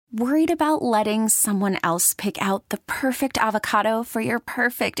Worried about letting someone else pick out the perfect avocado for your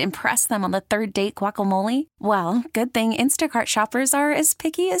perfect impress them on the third date guacamole? Well, good thing Instacart shoppers are as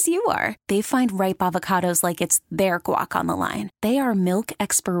picky as you are. They find ripe avocados like it's their guac on the line. They are milk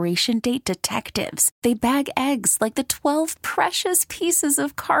expiration date detectives. They bag eggs like the 12 precious pieces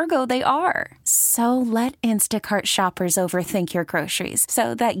of cargo they are. So let Instacart shoppers overthink your groceries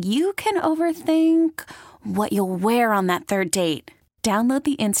so that you can overthink what you'll wear on that third date. Download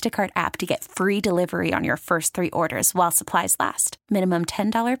the Instacart app to get free delivery on your first 3 orders while supplies last. Minimum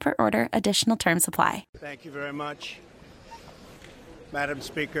 $10 per order. Additional terms apply. Thank you very much, Madam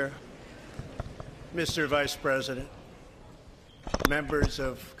Speaker, Mr. Vice President, members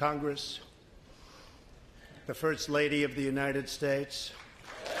of Congress, the First Lady of the United States.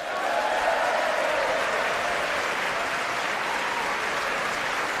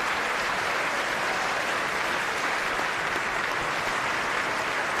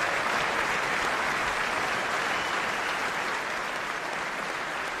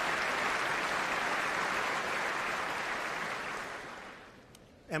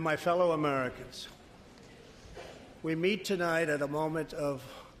 And my fellow Americans, we meet tonight at a moment of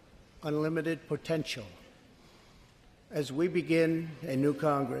unlimited potential. As we begin a new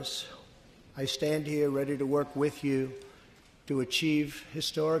Congress, I stand here ready to work with you to achieve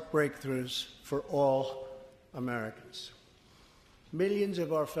historic breakthroughs for all Americans. Millions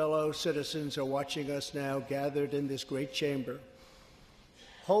of our fellow citizens are watching us now gathered in this great chamber,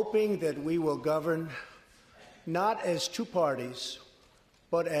 hoping that we will govern not as two parties,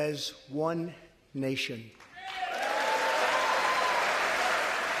 but as one nation.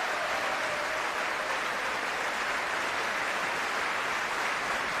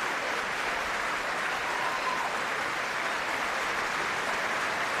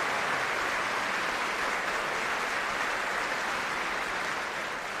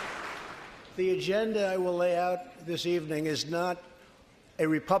 The agenda I will lay out this evening is not a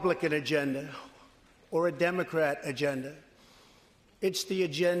Republican agenda or a Democrat agenda. It's the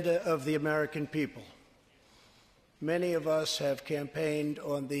agenda of the American people. Many of us have campaigned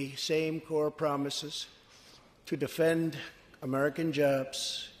on the same core promises: to defend American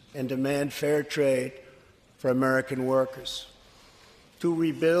jobs and demand fair trade for American workers, to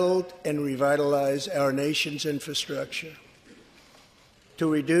rebuild and revitalize our nation's infrastructure,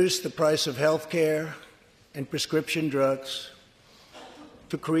 to reduce the price of health care and prescription drugs,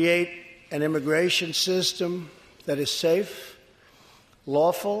 to create an immigration system that is safe,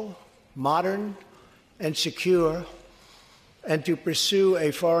 lawful, modern, and secure, and to pursue a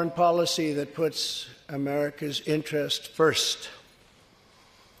foreign policy that puts America's interest first.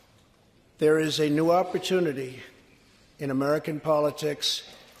 There is a new opportunity in American politics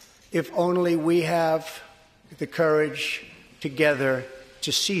if only we have the courage together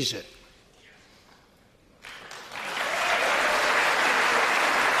to seize it.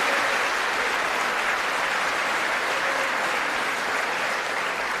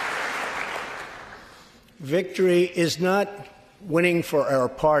 Victory is not winning for our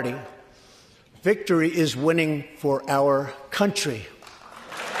party. Victory is winning for our country.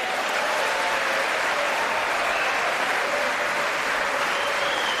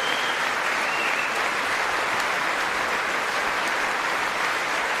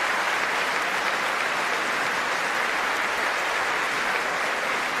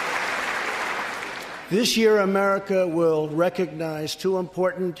 This year, America will recognize 2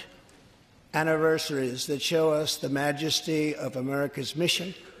 important anniversaries that show us the majesty of America's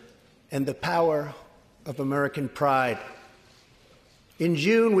mission and the power of American pride. In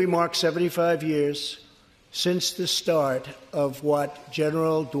June, we mark 75 years since the start of what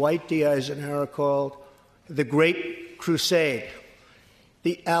General Dwight D. Eisenhower called the Great Crusade,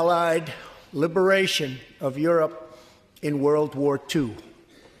 the Allied liberation of Europe in World War II.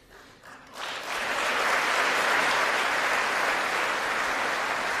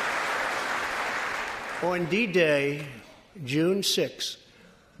 On D-Day, June 6,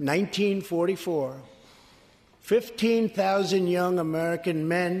 1944, 15,000 young American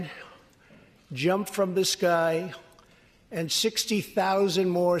men jumped from the sky, and 60,000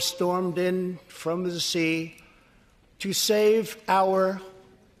 more stormed in from the sea to save our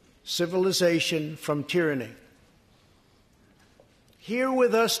civilization from tyranny. Here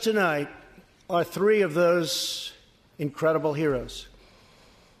with us tonight are 3 of those incredible heroes: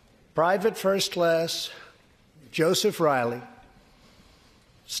 Private First Class Joseph Riley,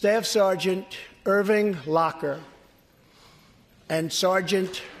 Staff Sergeant Irving Locker, and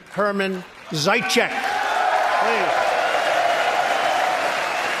Sergeant Herman Zaitchik. Please.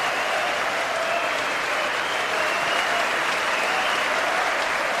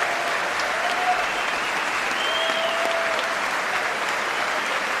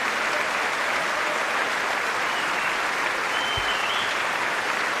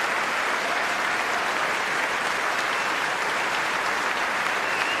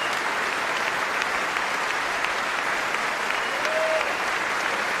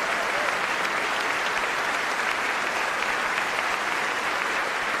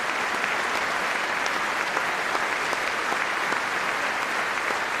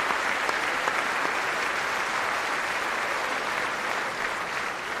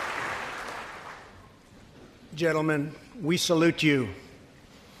 gentlemen, we salute you.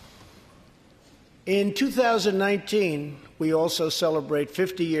 In 2019, we also celebrate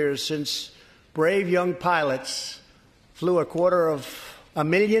 50 years since brave young pilots flew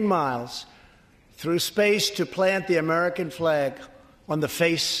 250,000 miles through space to plant the American flag on the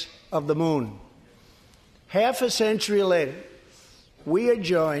face of the moon. Half a century later, we are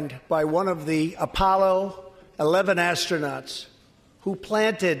joined by one of the Apollo 11 astronauts who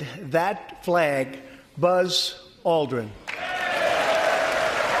planted that flag, Buzz Aldrin.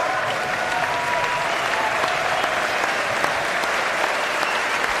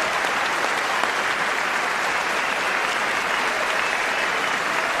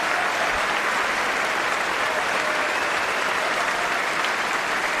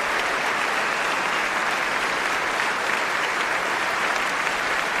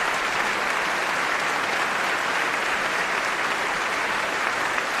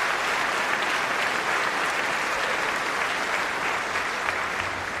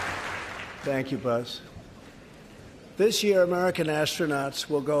 Thank you, Buzz. This year, American astronauts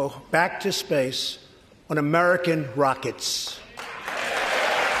will go back to space on American rockets.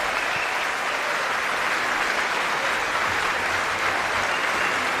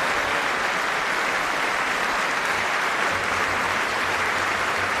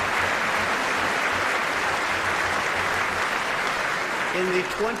 In the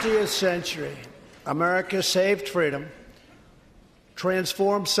 20th century, America saved freedom,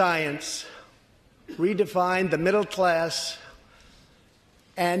 transformed science, redefined the middle class,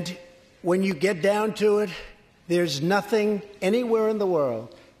 and when you get down to it, there's nothing anywhere in the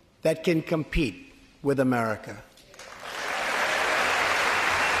world that can compete with America.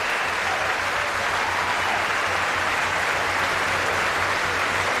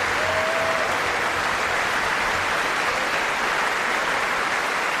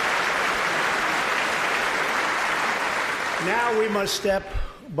 Now we must step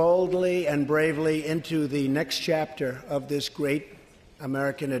boldly and bravely into the next chapter of this great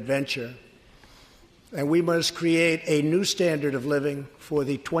American adventure. And we must create a new standard of living for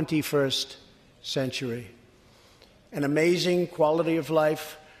the 21st century. An amazing quality of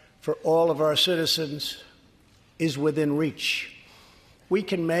life for all of our citizens is within reach. We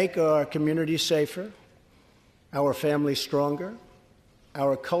can make our communities safer, our families stronger,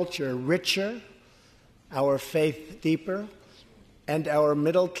 our culture richer, our faith deeper, and our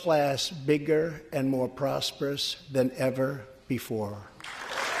middle class bigger and more prosperous than ever before.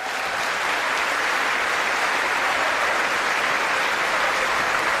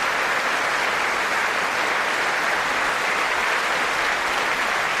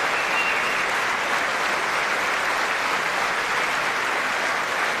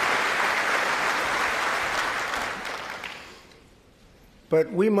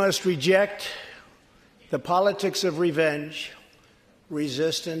 But we must reject the politics of revenge,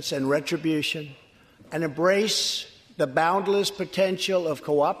 resistance, and retribution, and embrace the boundless potential of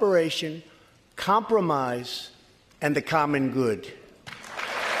cooperation, compromise, and the common good.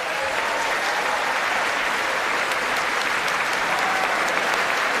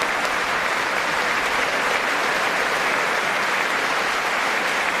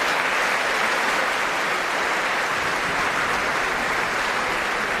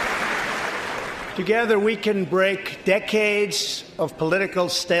 Together, we can break decades of political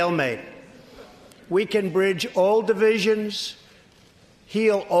stalemate. We can bridge old divisions,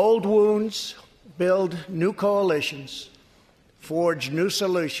 heal old wounds, build new coalitions, forge new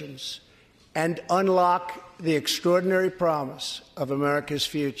solutions, and unlock the extraordinary promise of America's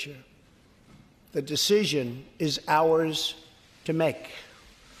future. The decision is ours to make.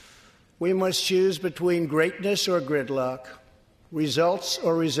 We must choose between greatness or gridlock, results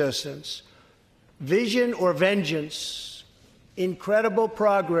or resistance, vision or vengeance, incredible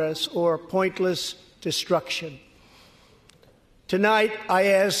progress or pointless destruction. Tonight, I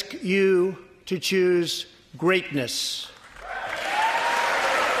ask you to choose greatness.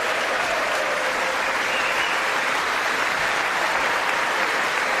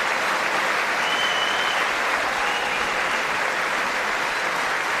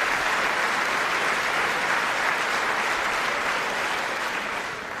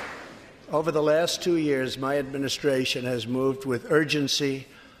 Over the last 2 years, my administration has moved with urgency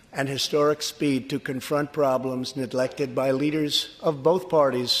and historic speed to confront problems neglected by leaders of both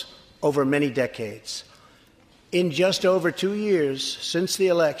parties over many decades. In just over 2 years since the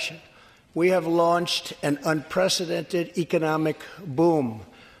election, we have launched an unprecedented economic boom,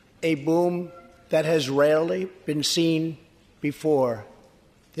 a boom that has rarely been seen before.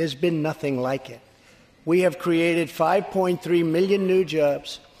 There's been nothing like it. We have created 5.3 million new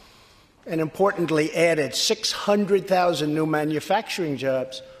jobs, and importantly added 600,000 new manufacturing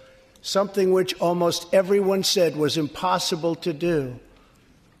jobs, something which almost everyone said was impossible to do.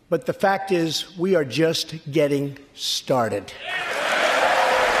 But the fact is, we are just getting started.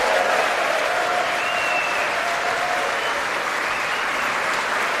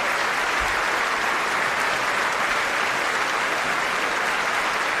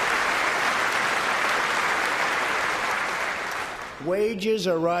 Wages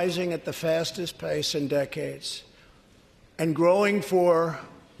are rising at the fastest pace in decades and growing for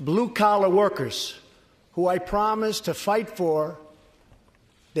blue-collar workers who I promised to fight for.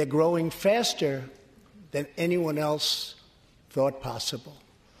 They're growing faster than anyone else thought possible.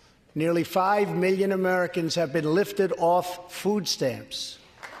 Nearly 5 million Americans have been lifted off food stamps.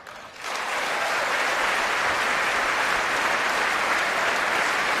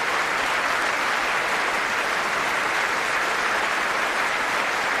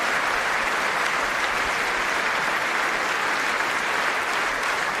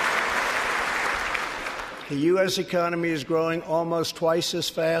 The U.S. economy is growing almost twice as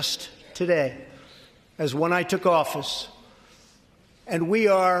fast today as when I took office, and we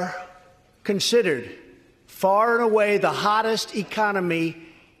are considered far and away the hottest economy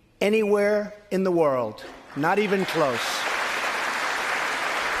anywhere in the world, not even close.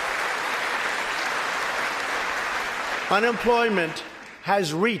 Unemployment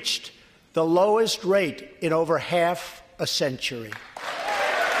has reached the lowest rate in over half a century.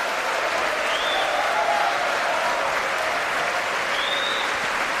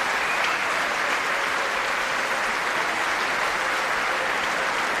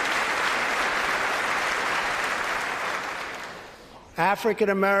 African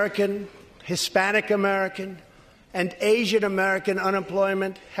American, Hispanic American, and Asian American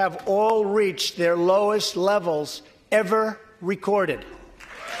unemployment have all reached their lowest levels ever recorded.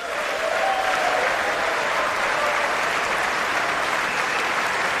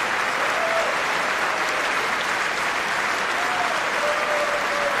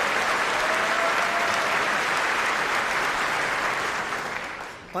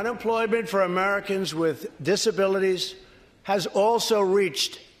 Unemployment for Americans with disabilities has also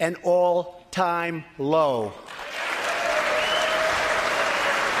reached an all-time low.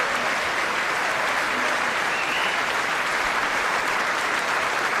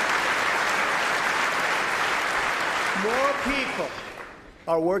 More people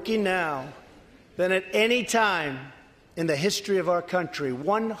are working now than at any time in the history of our country.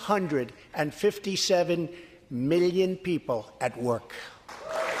 157 million people at work.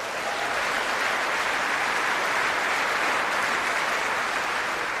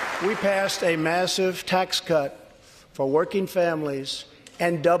 We passed a massive tax cut for working families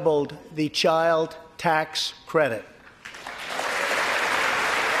and doubled the child tax credit.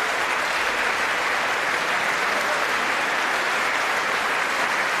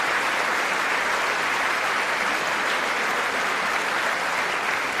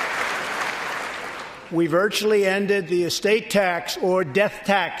 We virtually ended the estate tax, or death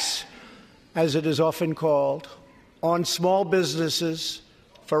tax, as it is often called, on small businesses,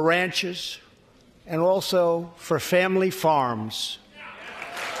 for ranches, and also for family farms.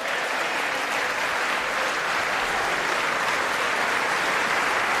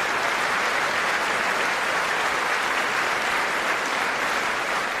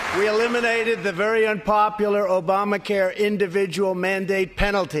 We eliminated the very unpopular Obamacare individual mandate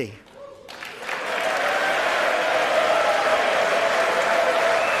penalty.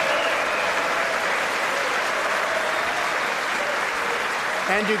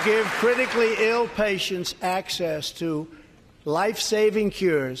 And to give critically ill patients access to life-saving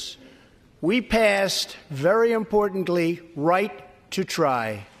cures, we passed, very importantly, Right to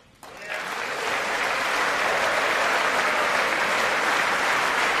Try.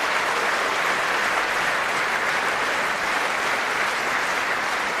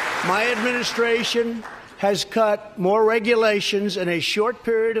 My administration has cut more regulations in a short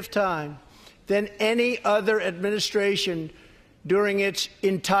period of time than any other administration during its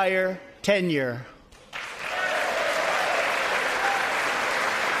entire tenure.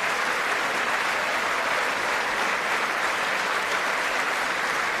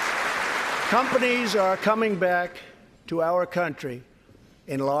 Companies are coming back to our country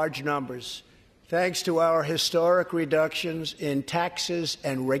in large numbers, thanks to our historic reductions in taxes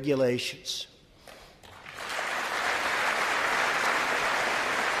and regulations.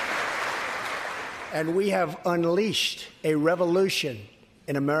 And we have unleashed a revolution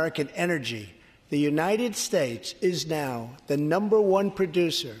in American energy. The United States is now the #1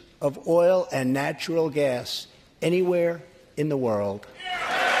 producer of oil and natural gas anywhere in the world.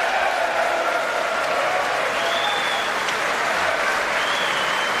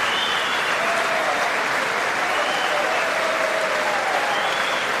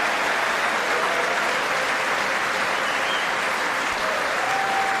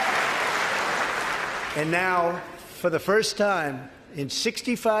 And now, for the first time in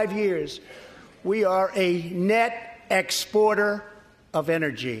 65 years, we are a net exporter of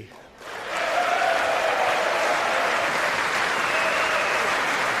energy.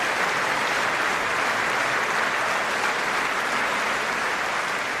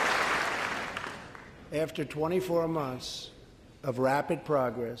 After 24 months of rapid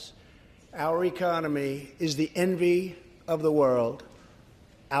progress, our economy is the envy of the world.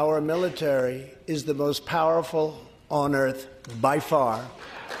 Our military is the most powerful on earth by far.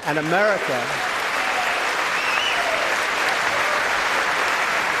 And America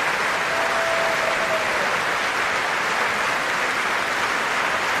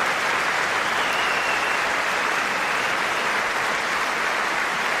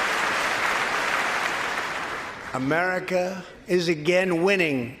America is again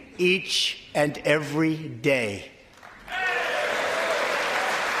winning each and every day.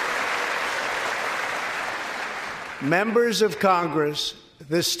 Members of Congress,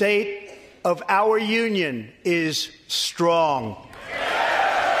 the state of our union is strong.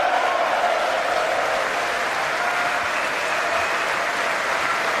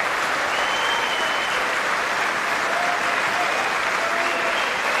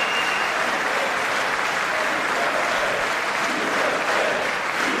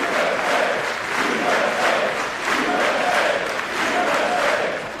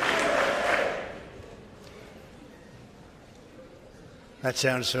 That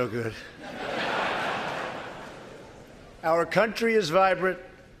sounds so good. Our country is vibrant,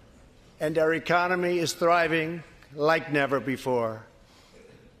 and our economy is thriving like never before.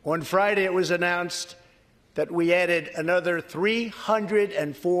 On Friday, it was announced that we added another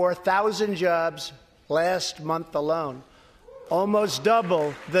 304,000 jobs last month alone, almost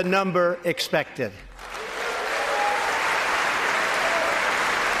double the number expected.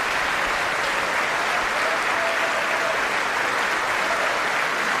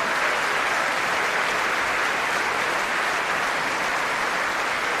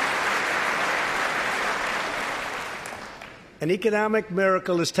 An economic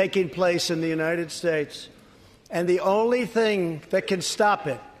miracle is taking place in the United States, and the only thing that can stop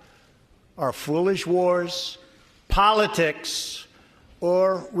it are foolish wars, politics,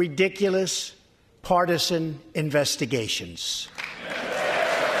 or ridiculous partisan investigations.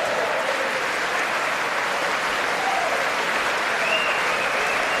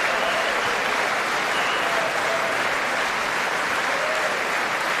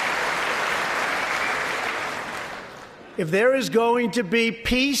 If there is going to be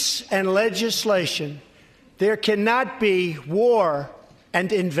peace and legislation, there cannot be war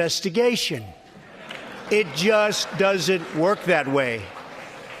and investigation. It just doesn't work that way.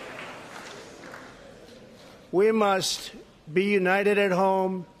 We must be united at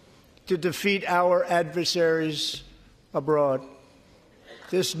home to defeat our adversaries abroad.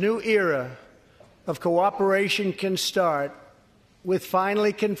 This new era of cooperation can start with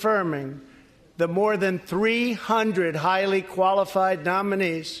finally confirming the more than 300 highly qualified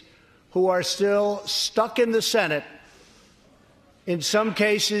nominees who are still stuck in the Senate, in some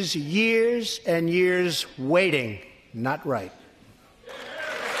cases years and years waiting. Not right.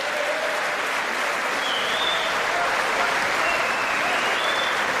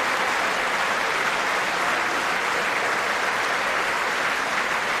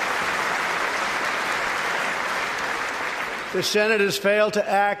 The Senate has failed to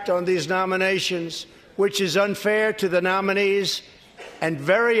act on these nominations, which is unfair to the nominees and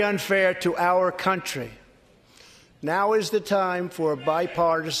very unfair to our country. Now is the time for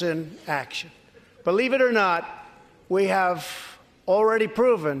bipartisan action. Believe it or not, we have already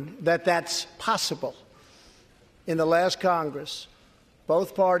proven that that's possible. In the last Congress,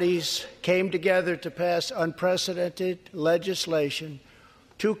 both parties came together to pass unprecedented legislation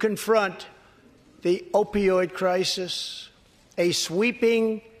to confront the opioid crisis, a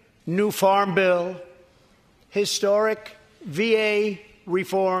sweeping new farm bill, historic VA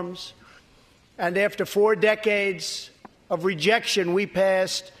reforms, and after 4 decades of rejection, we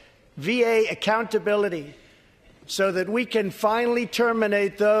passed VA accountability so that we can finally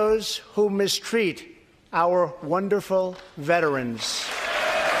terminate those who mistreat our wonderful veterans.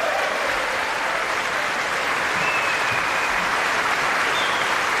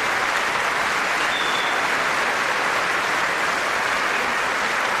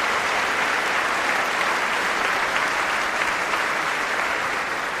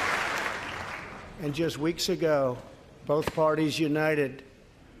 And just weeks ago, both parties united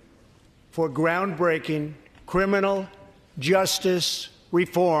for groundbreaking criminal justice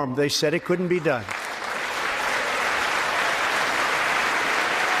reform. They said it couldn't be done.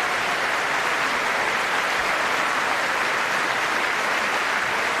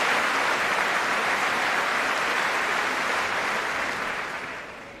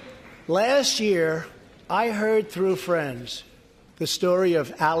 Last year, I heard through friends the story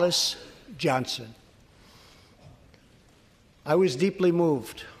of Alice Johnson. I was deeply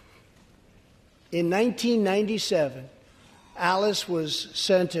moved. In 1997, Alice was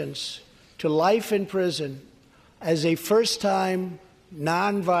sentenced to life in prison as a first-time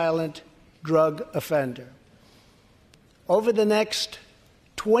nonviolent drug offender. Over the next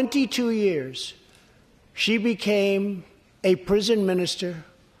 22 years, she became a prison minister,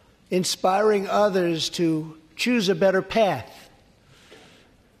 inspiring others to choose a better path.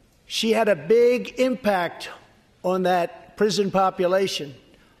 She had a big impact on that prison population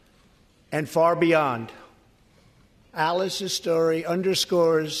and far beyond. Alice's story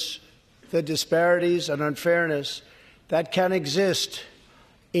underscores the disparities and unfairness that can exist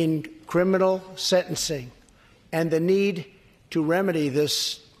in criminal sentencing and the need to remedy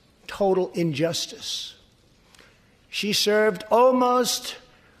this total injustice. She served almost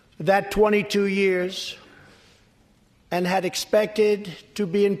that 22 years and had expected to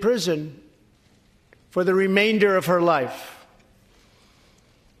be in prison for the remainder of her life.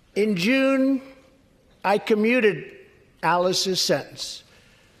 In June, I commuted Alice's sentence.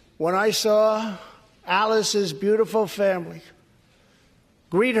 When I saw Alice's beautiful family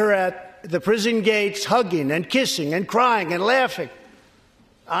greet her at the prison gates, hugging and kissing and crying and laughing,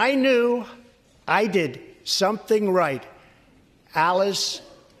 I knew I did something right. Alice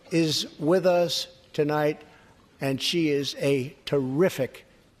is with us tonight, and she is a terrific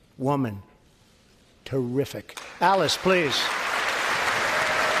woman. Terrific. Alice, please.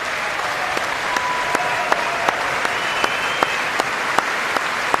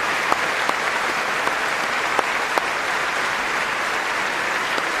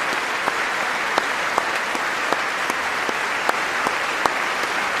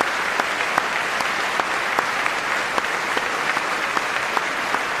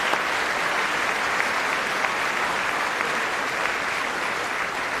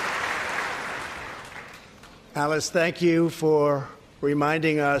 Alice, thank you for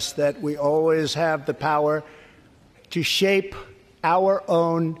reminding us that we always have the power to shape our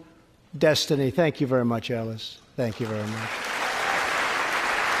own destiny. Thank you very much, Alice. Thank you very much.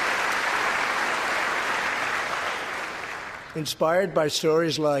 Inspired by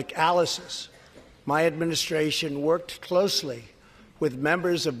stories like Alice's, my administration worked closely with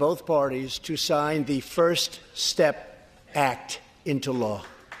members of both parties to sign the First Step Act into law.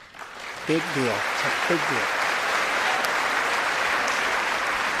 Big deal. It's a big deal.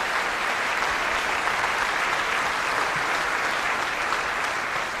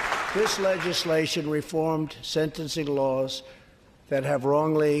 This legislation reformed sentencing laws that have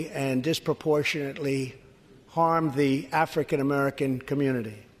wrongly and disproportionately harmed the African American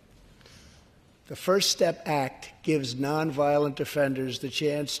community. The First Step Act gives nonviolent offenders the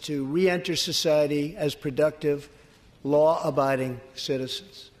chance to re-enter society as productive, law-abiding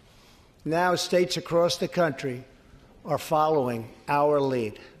citizens. Now, states across the country are following our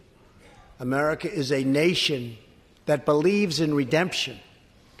lead. America is a nation that believes in redemption.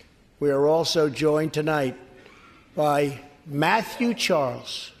 We are also joined tonight by Matthew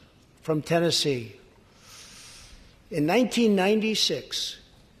Charles from Tennessee. In 1996,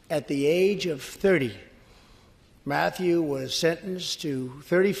 at the age of 30, Matthew was sentenced to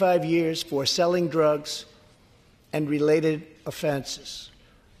 35 years for selling drugs and related offenses.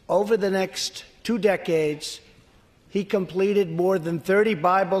 Over the next 2 decades, he completed more than 30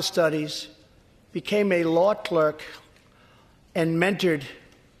 Bible studies, became a law clerk, and mentored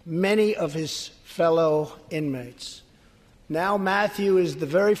many of his fellow inmates. Now Matthew is the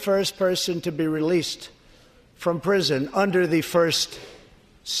very first person to be released from prison under the First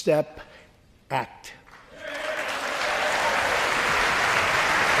Step Act.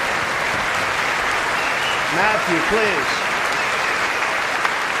 Matthew, please.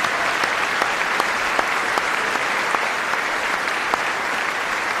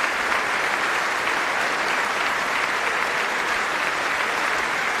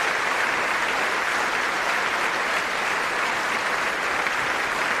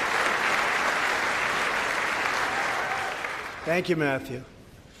 Thank you, Matthew.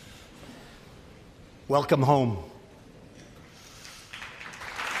 Welcome home.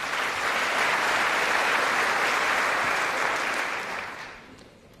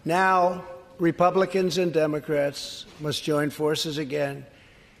 Now, Republicans and Democrats must join forces again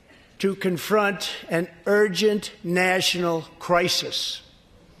to confront an urgent national crisis.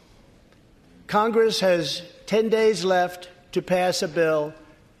 Congress has 10 days left to pass a bill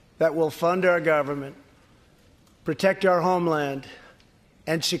that will fund our government, protect our homeland,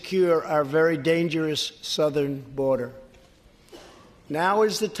 and secure our very dangerous southern border. Now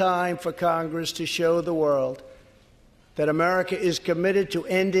is the time for Congress to show the world that America is committed to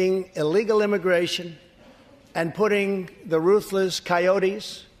ending illegal immigration and putting the ruthless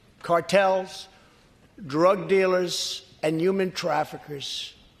coyotes, cartels, drug dealers, and human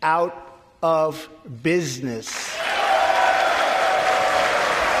traffickers out of business.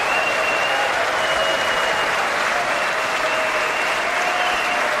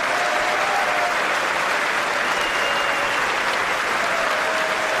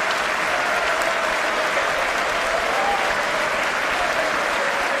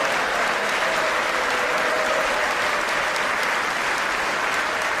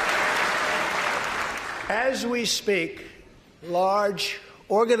 As we speak, large,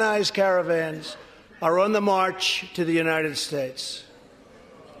 organized caravans are on the march to the United States.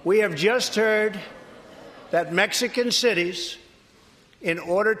 We have just heard that Mexican cities, in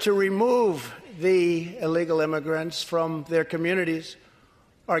order to remove the illegal immigrants from their communities,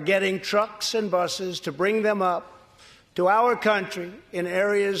 are getting trucks and buses to bring them up to our country in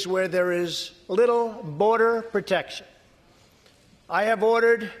areas where there is little border protection. I have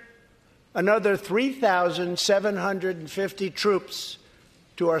ordered another 3,750 troops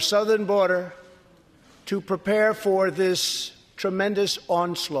to our southern border to prepare for this tremendous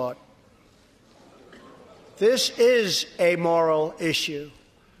onslaught. This is a moral issue.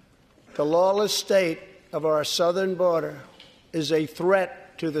 The lawless state of our southern border is a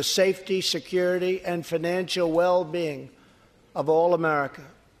threat to the safety, security, and financial well-being of all America.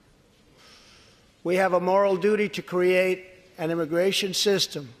 We have a moral duty to create an immigration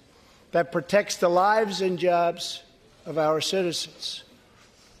system that protects the lives and jobs of our citizens.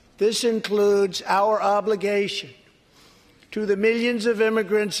 This includes our obligation to the millions of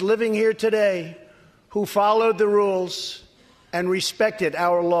immigrants living here today who followed the rules and respected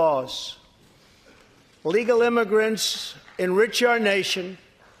our laws. Legal immigrants enrich our nation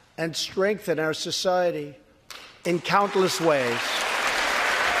and strengthen our society in countless ways.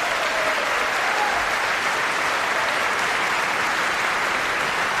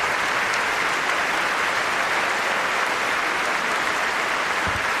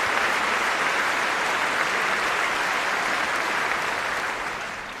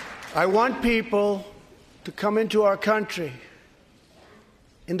 I want people to come into our country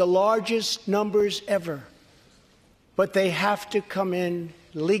in the largest numbers ever, but they have to come in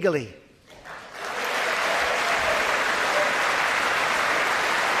legally.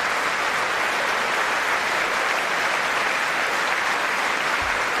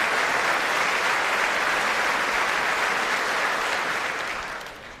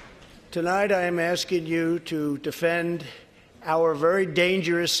 Tonight I am asking you to defend our very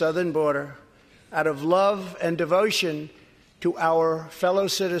dangerous southern border out of love and devotion to our fellow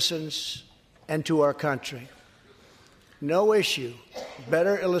citizens and to our country. No issue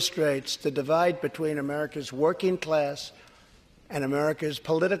better illustrates the divide between America's working class and America's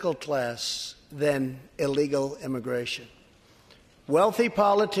political class than illegal immigration. Wealthy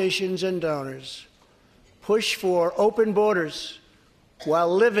politicians and donors push for open borders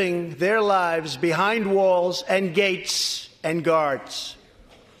while living their lives behind walls and gates and guards.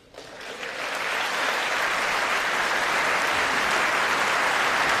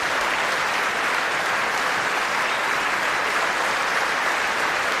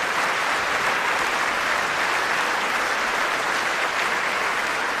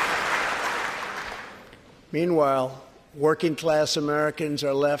 Meanwhile, working-class Americans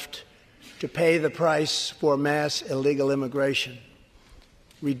are left to pay the price for mass illegal immigration.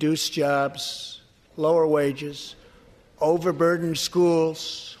 Reduced jobs, lower wages, overburdened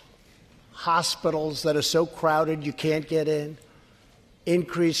schools, hospitals that are so crowded you can't get in,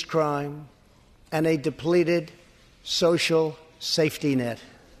 increased crime, and a depleted social safety net.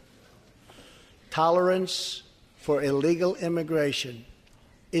 Tolerance for illegal immigration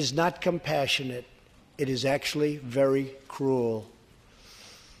is not compassionate. It is actually very cruel.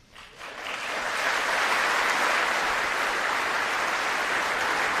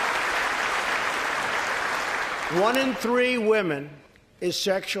 One in 3 women is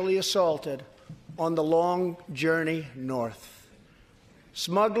sexually assaulted on the long journey north.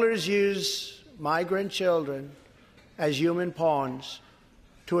 Smugglers use migrant children as human pawns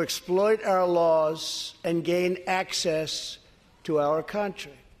to exploit our laws and gain access to our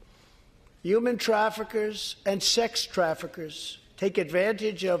country. Human traffickers and sex traffickers take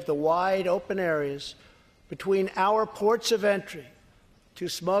advantage of the wide open areas between our ports of entry to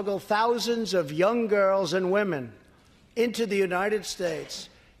smuggle thousands of young girls and women into the United States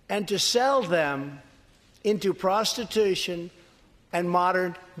and to sell them into prostitution and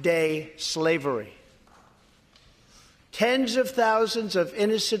modern-day slavery. Tens of thousands of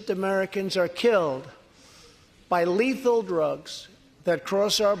innocent Americans are killed by lethal drugs that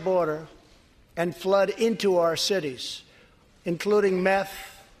cross our border and flood into our cities, including meth,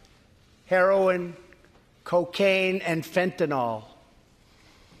 heroin, cocaine, and fentanyl.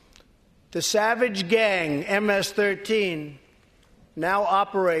 The savage gang, MS-13, now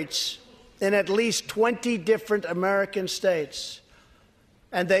operates in at least 20 different American states,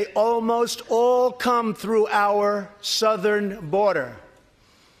 and they almost all come through our southern border.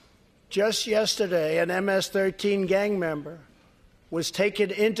 Just yesterday, an MS-13 gang member was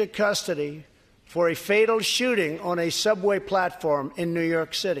taken into custody for a fatal shooting on a subway platform in New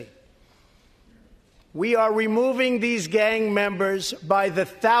York City. We are removing these gang members by the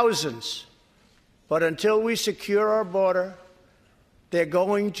thousands, but until we secure our border, they're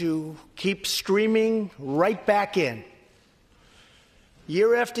going to keep streaming right back in.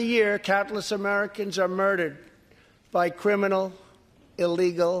 Year after year, countless Americans are murdered by criminal,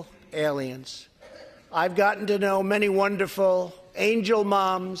 illegal aliens. I've gotten to know many wonderful angel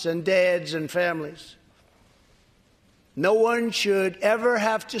moms and dads and families. No one should ever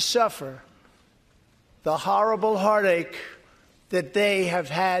have to suffer the horrible heartache that they have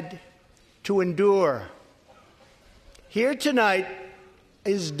had to endure. Here tonight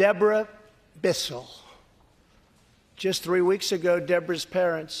is Deborah Bissell. Just 3 weeks ago, Deborah's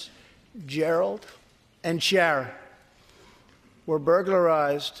parents, Gerald and Sharon, were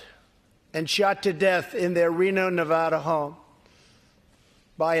burglarized and shot to death in their Reno, Nevada home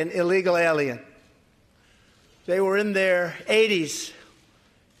by an illegal alien. They were in their 80s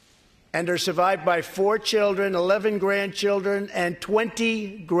and are survived by 4 children, 11 grandchildren, and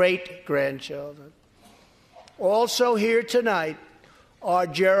 20 great-grandchildren. Also here tonight are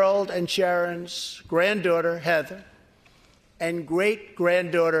Gerald and Sharon's granddaughter, Heather, and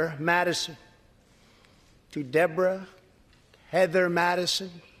great-granddaughter, Madison. To Deborah, Heather,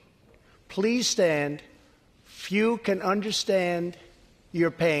 Madison, please stand. Few can understand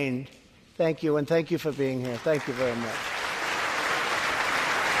your pain. Thank you, and thank you for being here. Thank you very much.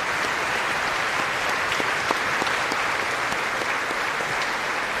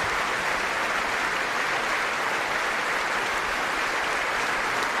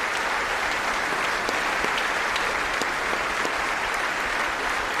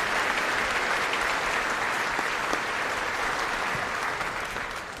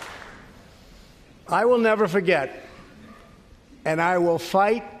 I will never forget, and I will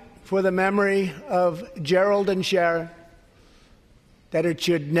fight for the memory of Gerald and Sharon, that it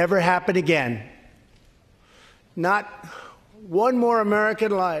should never happen again. Not one more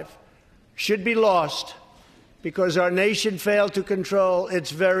American life should be lost because our nation failed to control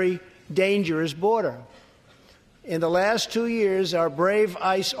its very dangerous border. In the last 2 years, our brave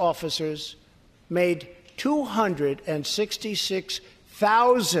ICE officers made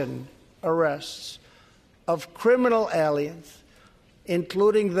 266,000 arrests of criminal aliens,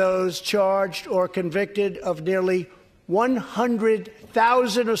 including those charged or convicted of nearly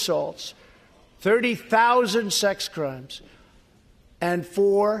 100,000 assaults, 30,000 sex crimes, and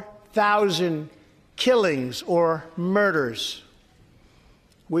 4,000 killings or murders.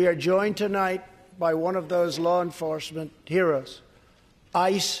 We are joined tonight by one of those law enforcement heroes,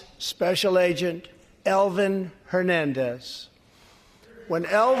 ICE Special Agent Elvin Hernandez. When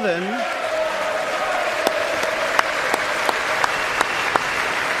Elvin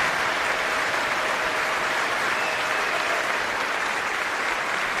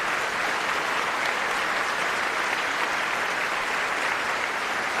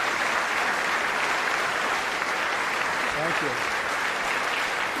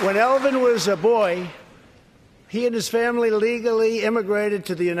When Elvin was a boy, he and his family legally immigrated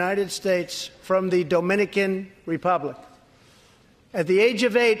to the United States from the Dominican Republic. At the age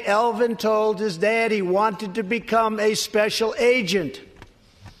of 8, Elvin told his dad he wanted to become a special agent.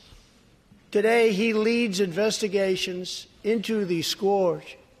 Today, he leads investigations into the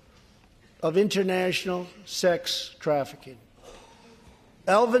scourge of international sex trafficking.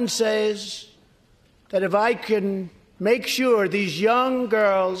 Elvin says that if I can make sure these young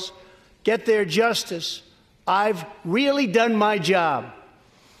girls get their justice, I've really done my job.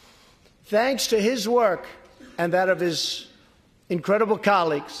 Thanks to his work and that of his incredible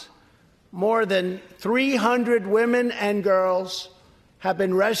colleagues, more than 300 women and girls have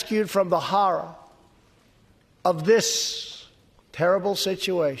been rescued from the horror of this terrible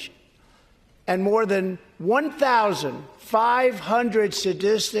situation. And more than 1,500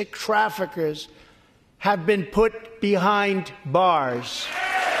 sadistic traffickers have been put behind bars.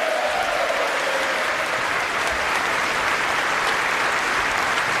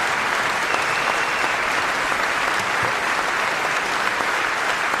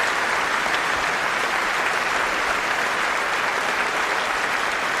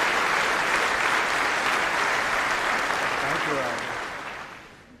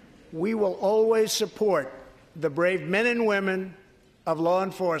 always support the brave men and women of law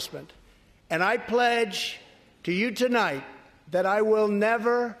enforcement, and I pledge to you tonight that I will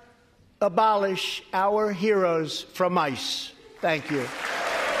never abolish our heroes from ICE. Thank you.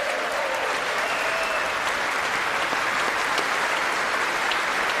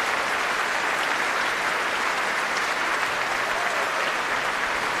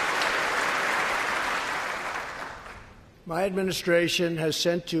 My administration has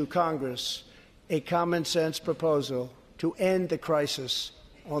sent to Congress a common-sense proposal to end the crisis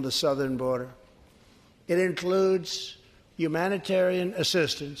on the southern border. It includes humanitarian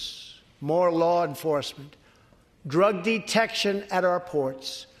assistance, more law enforcement, drug detection at our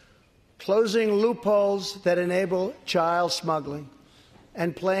ports, closing loopholes that enable child smuggling,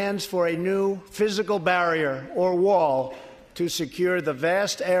 and plans for a new physical barrier or wall to secure the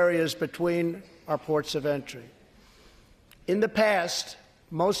vast areas between our ports of entry. In the past,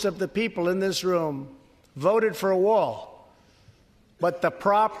 most of the people in this room voted for a wall, but the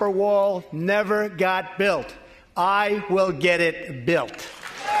proper wall never got built. I will get it built.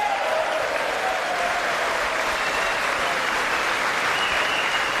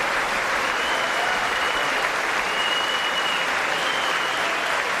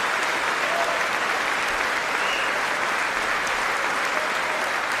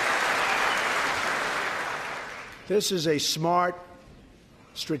 This is a smart,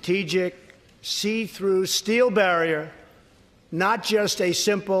 strategic, see-through steel barrier, not just a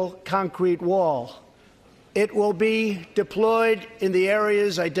simple concrete wall. It will be deployed in the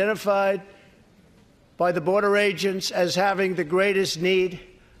areas identified by the border agents as having the greatest need,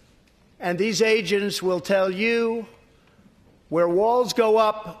 and these agents will tell you where walls go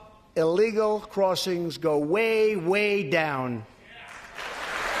up, illegal crossings go way, way down.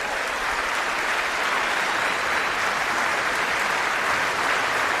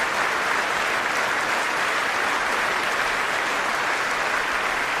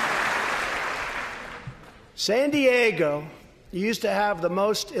 San Diego used to have the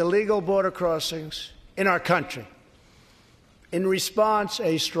most illegal border crossings in our country. In response,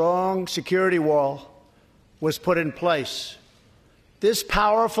 a strong security wall was put in place. This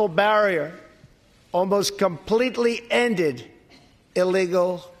powerful barrier almost completely ended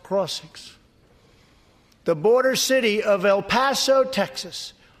illegal crossings. The border city of El Paso,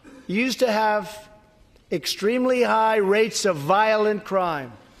 Texas, used to have extremely high rates of violent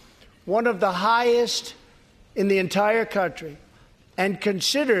crime, one of the highest in the entire country, and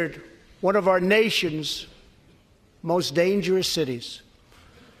considered one of our nation's most dangerous cities.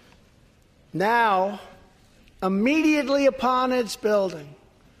 Now, immediately upon its building,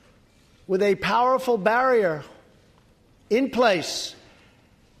 with a powerful barrier in place,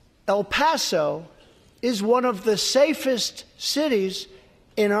 El Paso is one of the safest cities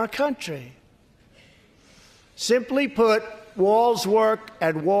in our country. Simply put, walls work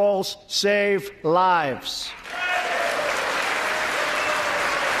and walls save lives.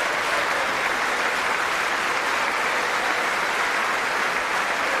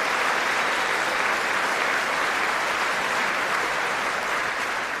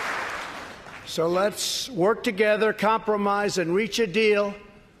 So let's work together, compromise, and reach a deal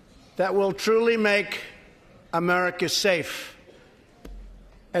that will truly make America safe.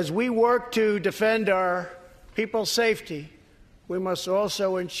 As we work to defend our people's safety, we must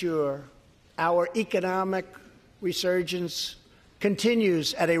also ensure our economic resurgence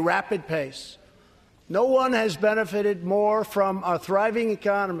continues at a rapid pace. No one has benefited more from our thriving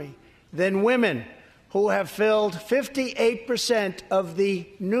economy than women, who have filled 58% of the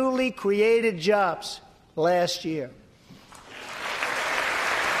newly created jobs last year.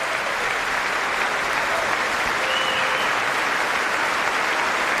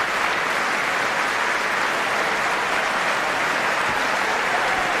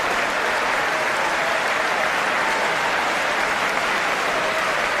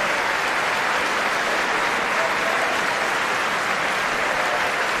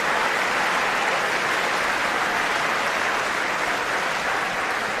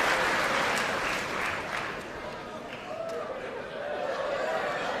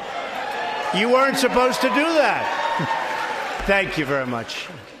 You weren't supposed to do that. Thank you very much.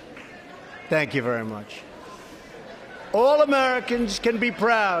 Thank you very much. All Americans can be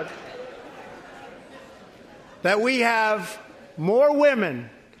proud that we have more women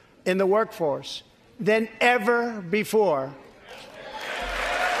in the workforce than ever before.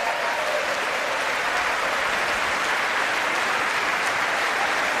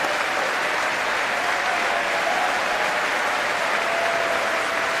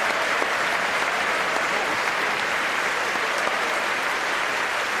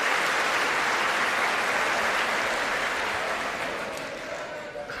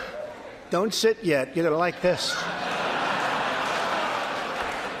 Don't sit yet. You're going to like this.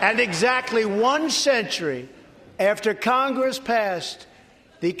 And exactly 1 century after Congress passed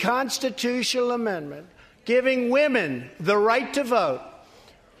the constitutional amendment giving women the right to vote,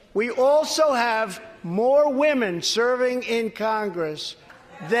 we also have more women serving in Congress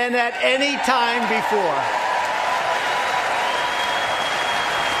than at any time before.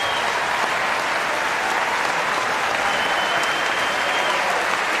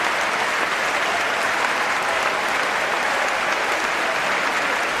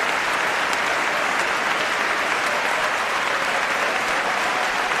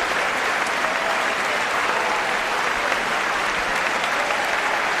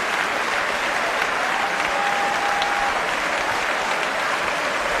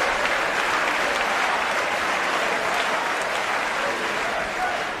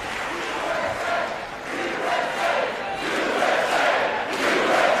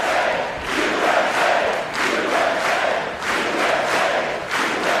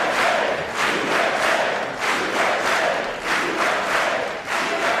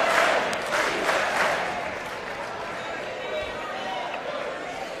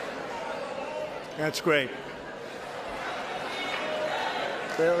 That's great.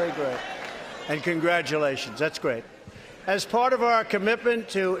 Very great. And congratulations. That's great. As part of our commitment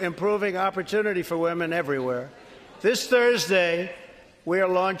to improving opportunity for women everywhere, this Thursday, we are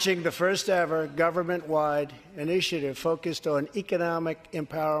launching the first ever government-wide initiative focused on economic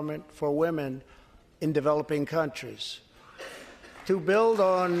empowerment for women in developing countries. To build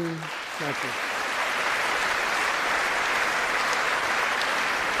on, thank you.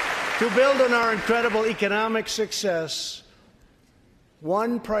 To build on our incredible economic success,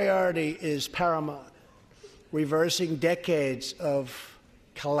 one priority is paramount: reversing decades of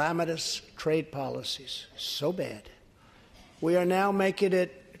calamitous trade policies. So bad. We are now making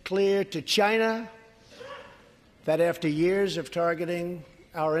it clear to China that after years of targeting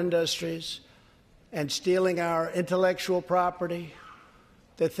our industries and stealing our intellectual property,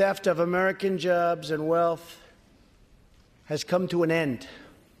 the theft of American jobs and wealth has come to an end.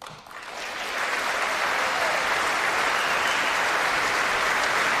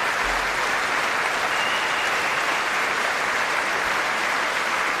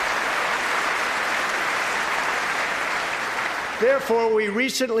 Therefore, we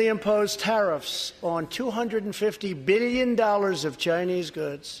recently imposed tariffs on $250 billion of Chinese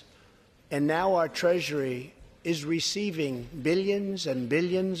goods, and now our Treasury is receiving billions and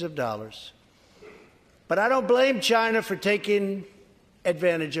billions of dollars. But I don't blame China for taking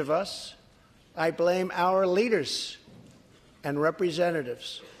advantage of us. I blame our leaders and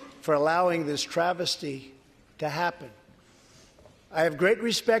representatives for allowing this travesty to happen. I have great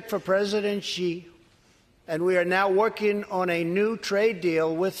respect for President Xi, and we are now working on a new trade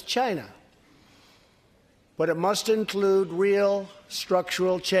deal with China. But it must include real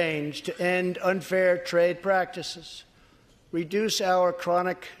structural change to end unfair trade practices, reduce our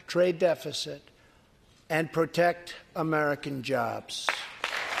chronic trade deficit, and protect American jobs.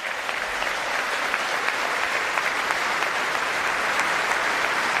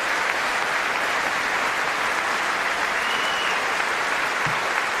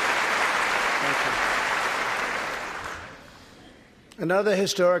 Another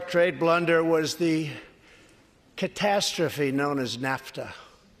historic trade blunder was the catastrophe known as NAFTA.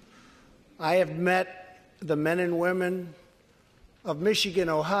 I have met the men and women of Michigan,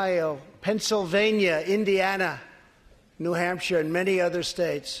 Ohio, Pennsylvania, Indiana, New Hampshire, and many other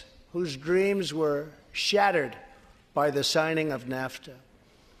states whose dreams were shattered by the signing of NAFTA.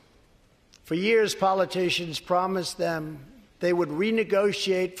 For years, politicians promised them they would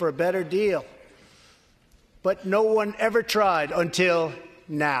renegotiate for a better deal. But no one ever tried until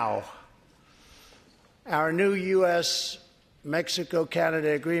now. Our new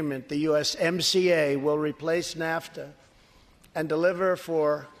U.S.-Mexico-Canada agreement, the USMCA, will replace NAFTA and deliver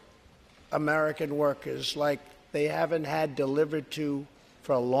for American workers like they haven't had delivered to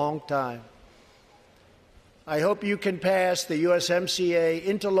for a long time. I hope you can pass the USMCA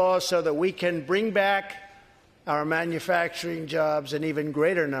into law so that we can bring back our manufacturing jobs in even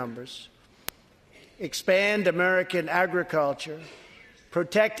greater numbers, expand American agriculture,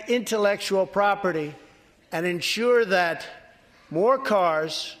 protect intellectual property, and ensure that more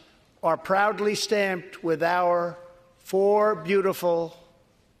cars are proudly stamped with our 4 beautiful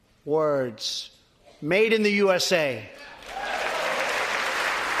words: Made in the USA.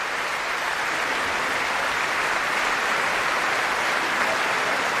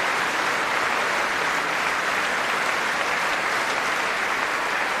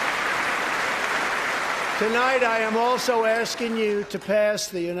 Tonight, I am also asking you to pass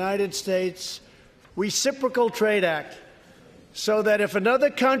the United States Reciprocal Trade Act so that if another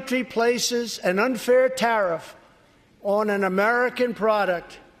country places an unfair tariff on an American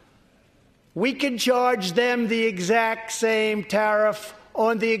product, we can charge them the exact same tariff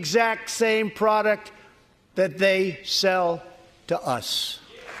on the exact same product that they sell to us.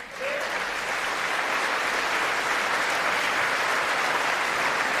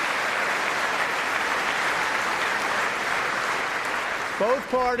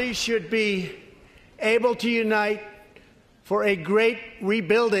 Both parties should be able to unite for a great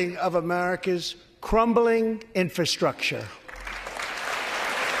rebuilding of America's crumbling infrastructure.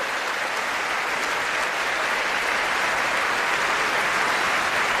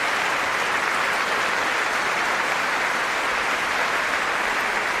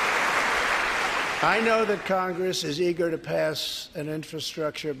 I know that Congress is eager to pass an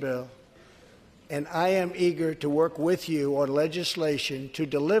infrastructure bill, and I am eager to work with you on legislation to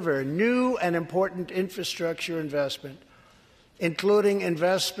deliver new and important infrastructure investment, including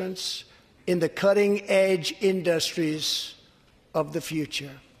investments in the cutting-edge industries of the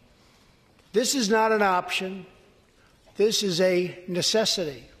future. This is not an option. This is a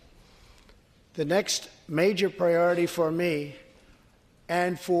necessity. The next major priority for me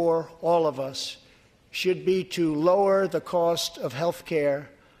and for all of us should be to lower the cost of health care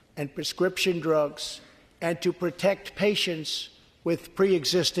and prescription drugs, and to protect patients with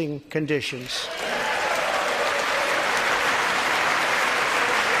pre-existing conditions.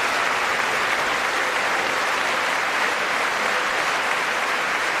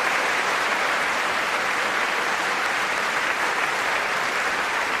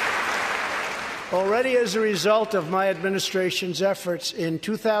 Already as a result of my administration's efforts in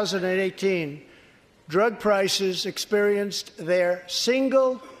 2018, drug prices experienced their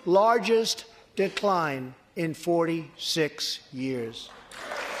single largest decline in 46 years.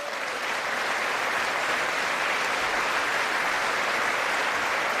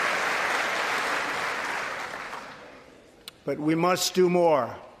 But we must do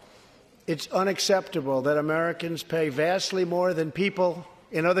more. It's unacceptable that Americans pay vastly more than people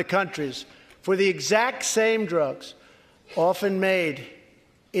in other countries for the exact same drugs, often made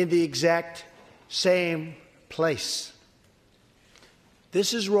in the exact same place.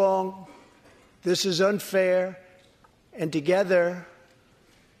 This is wrong. This is unfair. And together,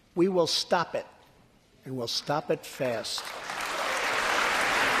 we will stop it. And we'll stop it fast.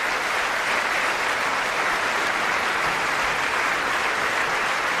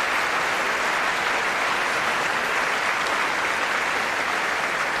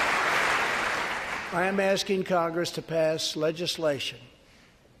 I am asking Congress to pass legislation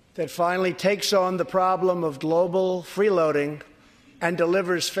that finally takes on the problem of global freeloading and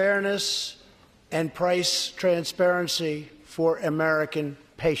delivers fairness and price transparency for American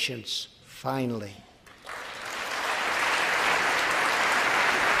patients, finally.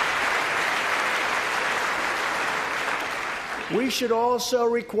 We should also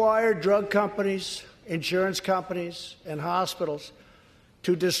require drug companies, insurance companies, and hospitals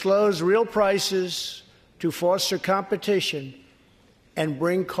to disclose real prices to foster competition and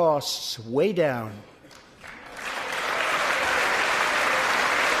bring costs way down.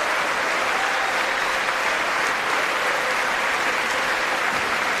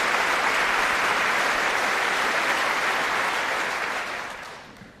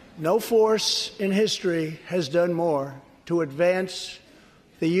 No force in history has done more to advance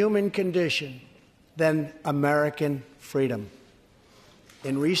the human condition than American freedom.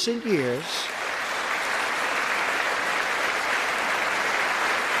 In recent years,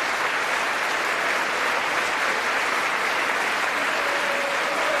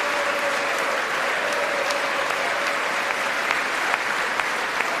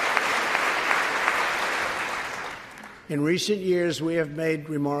 we have made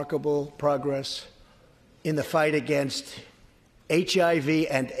remarkable progress in the fight against HIV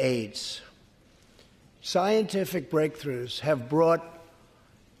and AIDS. Scientific breakthroughs have brought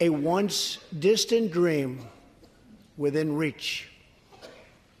a once distant dream within reach.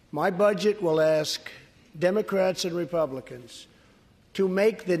 My budget will ask Democrats and Republicans to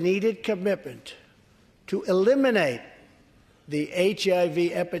make the needed commitment to eliminate the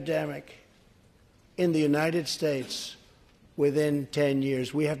HIV epidemic in the United States within 10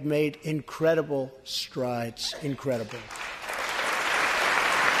 years. We have made incredible strides, incredible.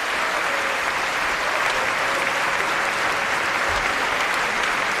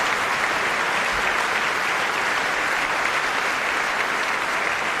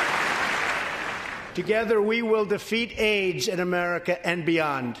 Together, we will defeat AIDS in America and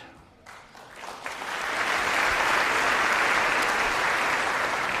beyond.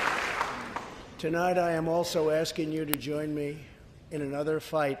 Tonight, I am also asking you to join me in another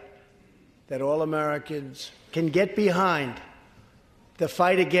fight that all Americans can get behind, the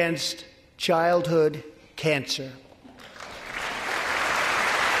fight against childhood cancer.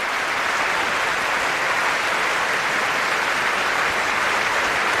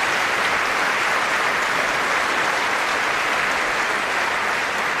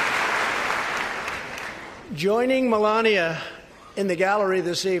 Joining Melania in the gallery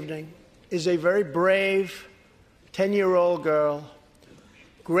this evening is a very brave 10-year-old girl,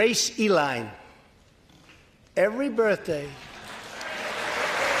 Grace Eline. Every birthday,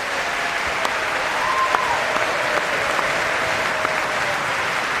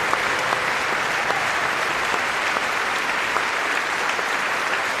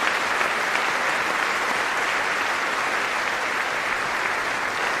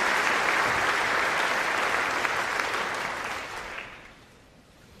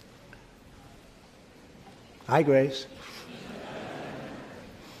 hi, Grace.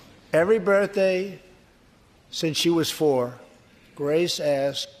 Every birthday since she was 4, Grace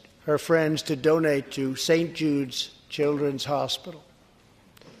asked her friends to donate to St. Jude's Children's Hospital.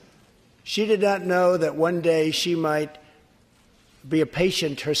 She did not know that one day she might be a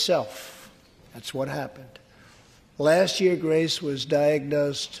patient herself. That's what happened. Last year, Grace was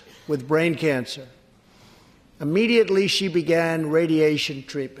diagnosed with brain cancer. Immediately, she began radiation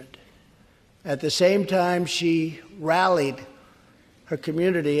treatment. At the same time, she rallied her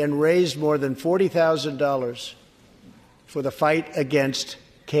community and raised more than $40,000 for the fight against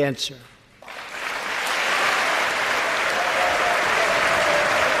cancer.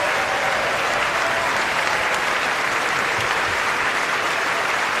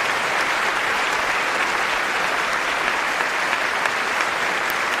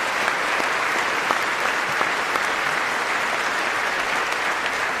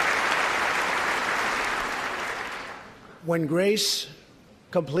 When Grace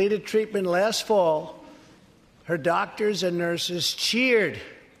completed treatment last fall, her doctors and nurses cheered.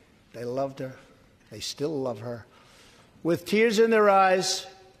 They loved her. They still love her. With tears in their eyes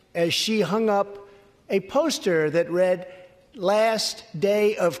as she hung up a poster that read, "Last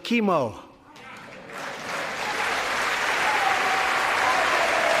day of chemo."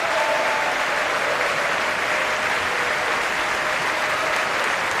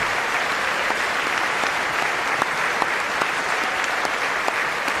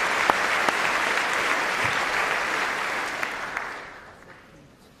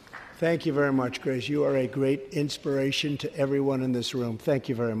 Thank you very much, Grace. You are a great inspiration to everyone in this room. Thank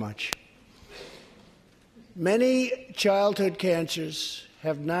you very much. Many childhood cancers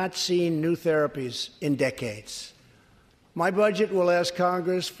have not seen new therapies in decades. My budget will ask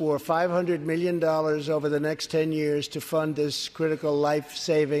Congress for $500 million over the next 10 years to fund this critical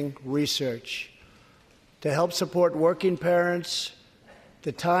life-saving research. To help support working parents,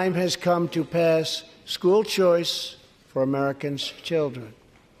 the time has come to pass school choice for Americans' children.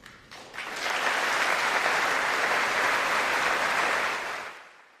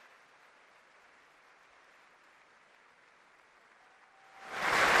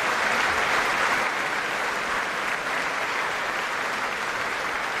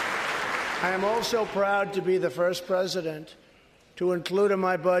 I am also proud to be the first president to include in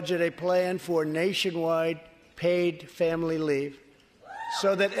my budget a plan for nationwide paid family leave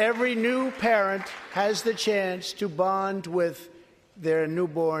so that every new parent has the chance to bond with their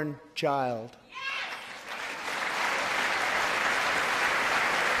newborn child.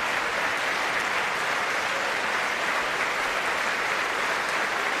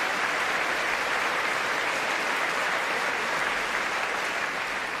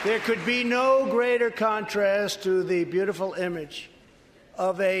 There could be no greater contrast to the beautiful image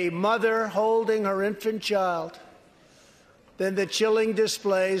of a mother holding her infant child than the chilling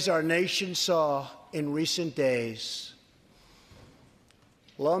displays our nation saw in recent days.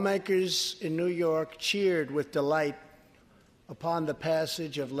 Lawmakers in New York cheered with delight upon the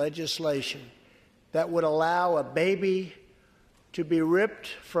passage of legislation that would allow a baby to be ripped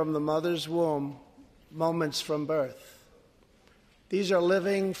from the mother's womb moments from birth. These are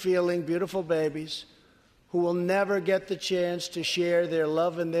living, feeling, beautiful babies who will never get the chance to share their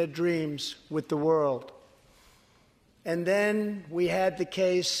love and their dreams with the world. And then we had the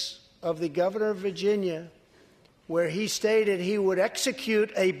case of the governor of Virginia, where he stated he would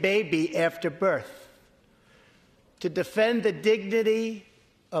execute a baby after birth. To defend the dignity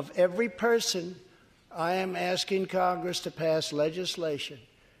of every person, I am asking Congress to pass legislation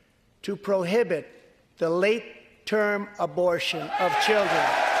to prohibit the late-term abortion of children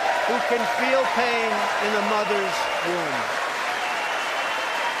who can feel pain in the mother's womb.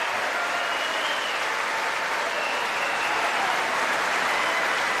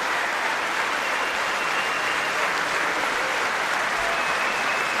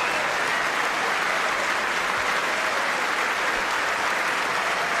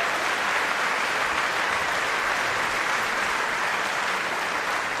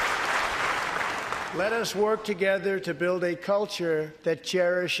 Let us work together to build a culture that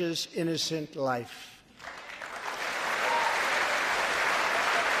cherishes innocent life.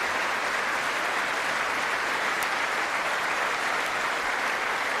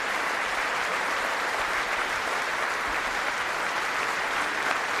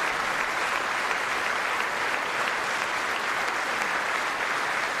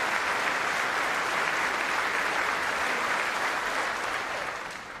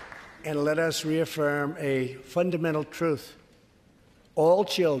 And let us reaffirm a fundamental truth. All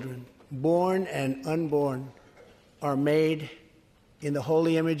children, born and unborn, are made in the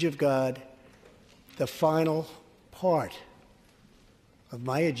holy image of God. The final part of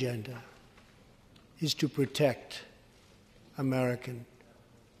my agenda is to protect American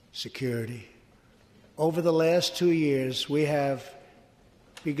security. Over the last 2 years, we have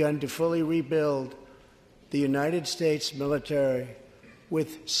begun to fully rebuild the United States military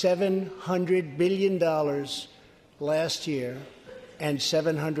with $700 billion last year and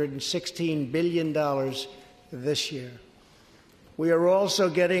 $716 billion this year. We are also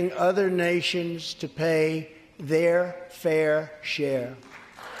getting other nations to pay their fair share.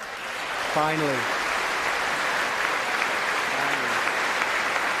 Finally.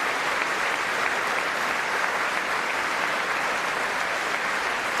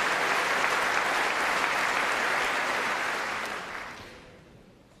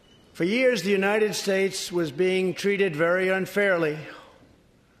 For years, the United States was being treated very unfairly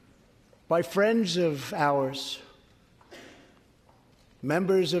by friends of ours,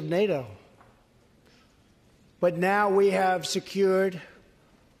 members of NATO. But now we have secured,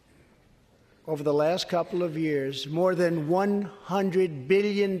 over the last couple of years, more than $100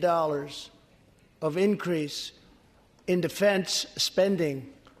 billion of increase in defense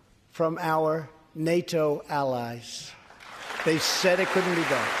spending from our NATO allies. They said it couldn't be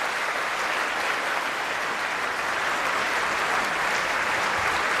done.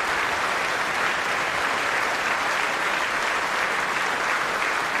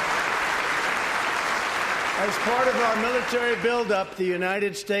 As part of our military buildup, the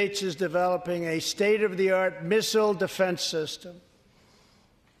United States is developing a state-of-the-art missile defense system.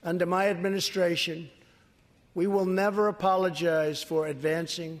 Under my administration, we will never apologize for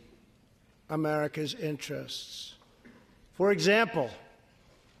advancing America's interests. For example,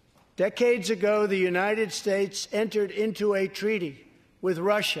 decades ago, the United States entered into a treaty with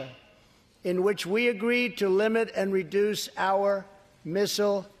Russia in which we agreed to limit and reduce our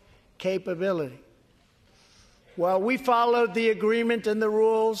missile capability. While we followed the agreement and the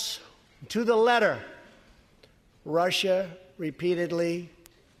rules to the letter, Russia repeatedly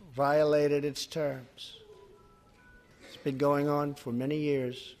violated its terms. It's been going on for many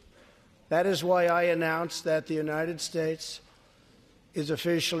years. That is why I announced that the United States is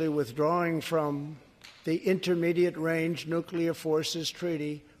officially withdrawing from the Intermediate Range Nuclear Forces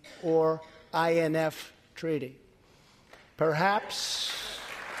Treaty, or INF Treaty. Perhaps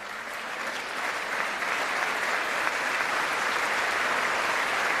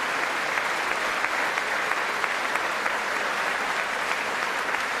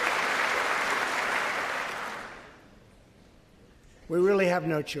we really have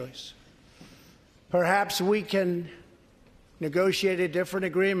no choice. Perhaps we can negotiate a different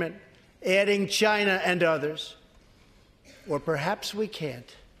agreement, adding China and others, or perhaps we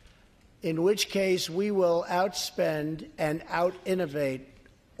can't, in which case we will outspend and out-innovate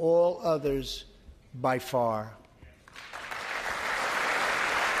all others by far.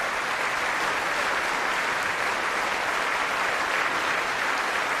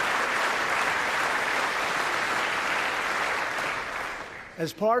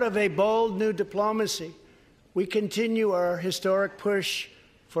 As part of a bold new diplomacy, we continue our historic push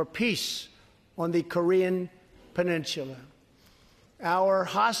for peace on the Korean Peninsula. Our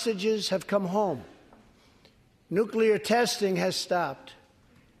hostages have come home. Nuclear testing has stopped,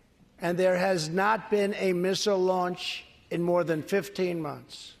 and there has not been a missile launch in more than 15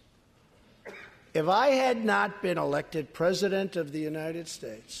 months. If I had not been elected President of the United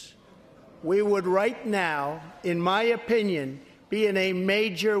States, we would right now, in my opinion, be in a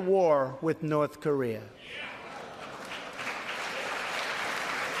major war with North Korea.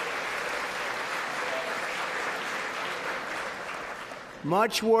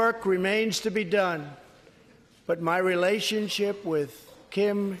 Much work remains to be done, but my relationship with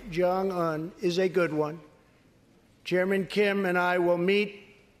Kim Jong-un is a good one. Chairman Kim and I will meet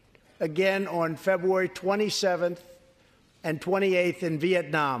again on February 27th and 28th in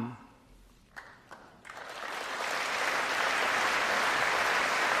Vietnam.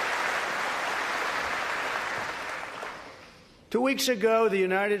 2 weeks ago, the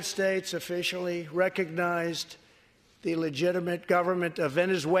United States officially recognized the legitimate government of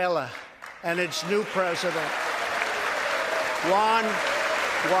Venezuela and its new president, Juan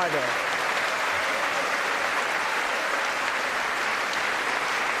Guaido.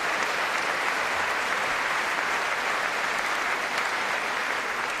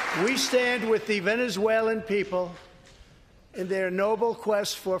 We stand with the Venezuelan people in their noble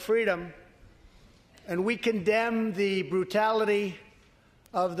quest for freedom, and we condemn the brutality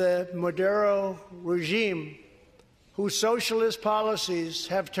of the Maduro regime, whose socialist policies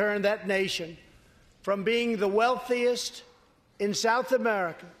have turned that nation from being the wealthiest in South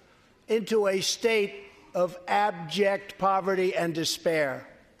America into a state of abject poverty and despair.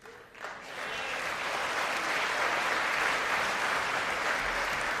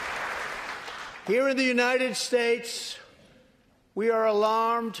 Here in the United States, we are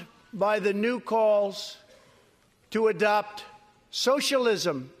alarmed by the new calls to adopt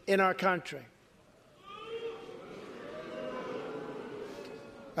socialism in our country.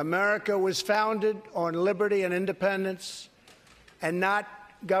 America was founded on liberty and independence, and not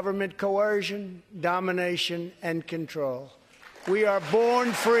government coercion, domination, and control. We are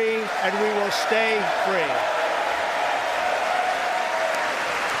born free, and we will stay free.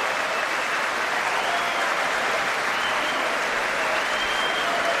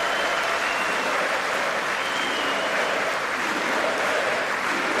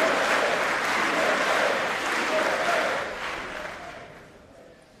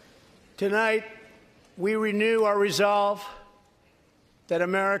 Tonight, we renew our resolve that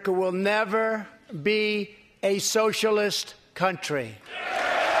America will never be a socialist country.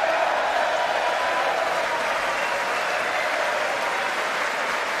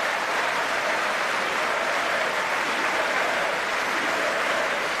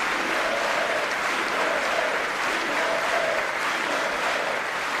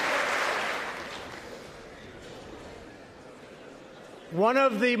 One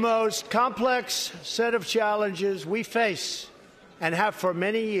of the most complex set of challenges we face, and have for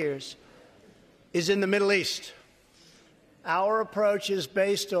many years, is in the Middle East. Our approach is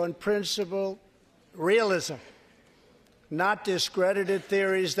based on principled realism, not discredited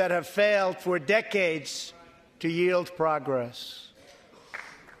theories that have failed for decades to yield progress.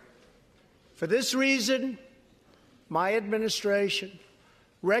 For this reason, my administration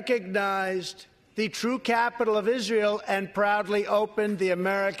recognized the true capital of Israel and proudly opened the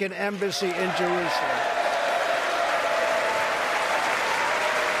American embassy in Jerusalem.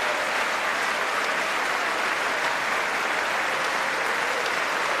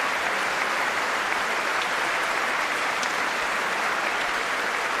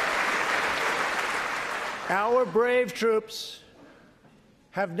 Our brave troops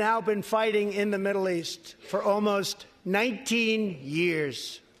have now been fighting in the Middle East for almost 19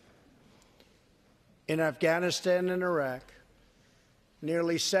 years. In Afghanistan and Iraq,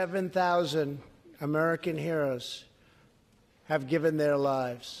 nearly 7,000 American heroes have given their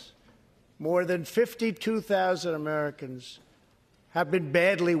lives. More than 52,000 Americans have been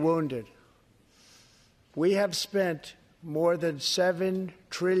badly wounded. We have spent more than $7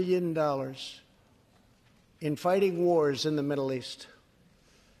 trillion in fighting wars in the Middle East.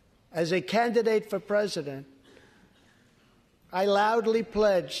 As a candidate for president, I loudly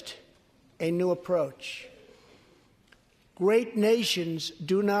pledged a new approach. Great nations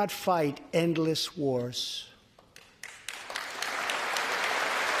do not fight endless wars.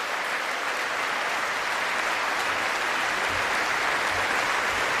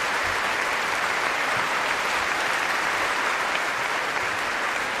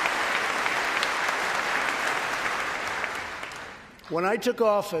 When I took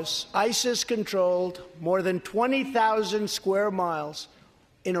office, ISIS controlled more than 20,000 square miles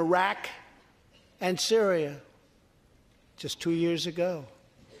in Iraq and Syria just 2 years ago.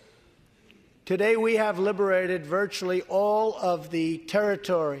 Today, we have liberated virtually all of the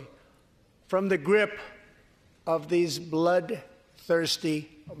territory from the grip of these bloodthirsty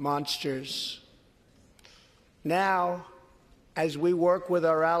monsters. Now, as we work with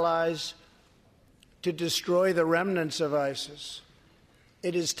our allies to destroy the remnants of ISIS,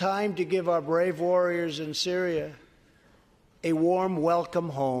 it is time to give our brave warriors in Syria a warm welcome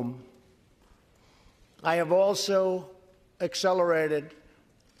home. I have also accelerated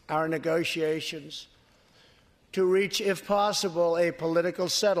our negotiations to reach, if possible, a political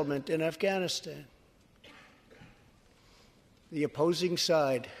settlement in Afghanistan. The opposing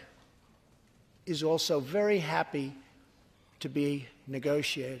side is also very happy to be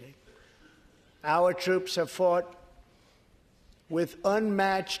negotiating. Our troops have fought with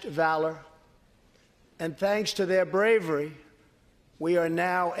unmatched valor, and thanks to their bravery, we are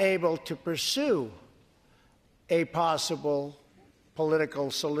now able to pursue a possible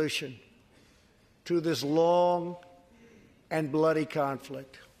political solution to this long and bloody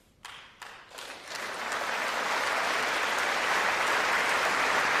conflict.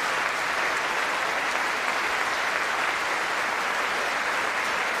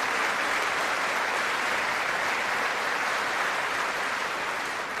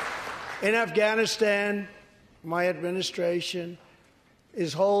 In Afghanistan, my administration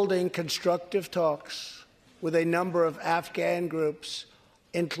is holding constructive talks with a number of Afghan groups,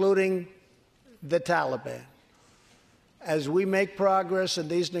 including the Taliban. As we make progress in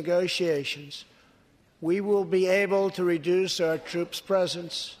these negotiations, we will be able to reduce our troops'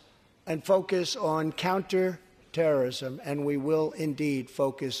 presence and focus on counterterrorism, and we will indeed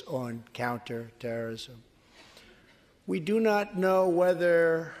focus on counterterrorism. We do not know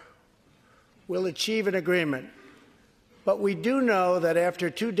whether we'll achieve an agreement, but we do know that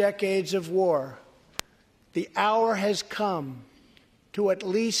after 2 decades of war, the hour has come to at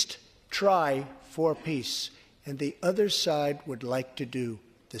least try for peace, and the other side would like to do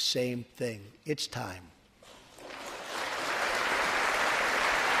the same thing. It's time.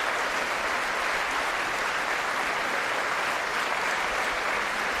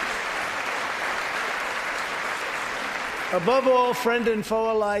 Above all, friend and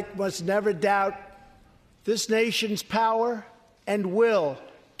foe alike must never doubt this nation's power and will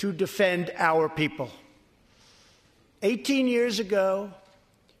to defend our people. 18 years ago,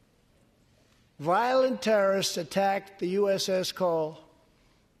 violent terrorists attacked the USS Cole,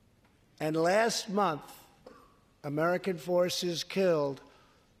 and last month, American forces killed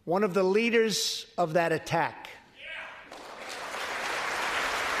one of the leaders of that attack.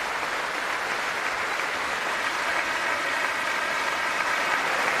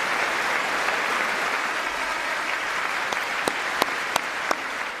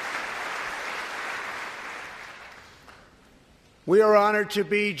 We are honored to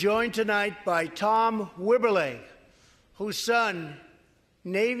be joined tonight by Tom Wibberley, whose son,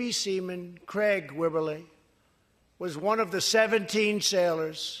 Navy seaman Craig Wibberley, was one of the 17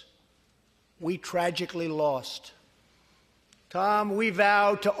 sailors we tragically lost. Tom, we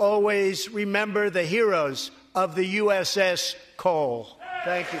vow to always remember the heroes of the USS Cole.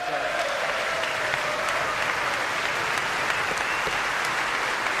 Thank you, Tom.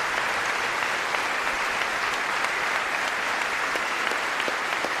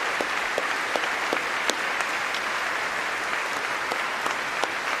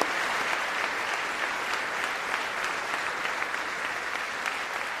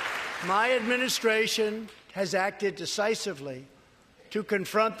 My administration has acted decisively to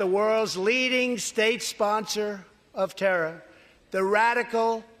confront the world's leading state sponsor of terror, the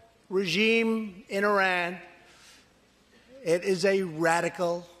radical regime in Iran. It is a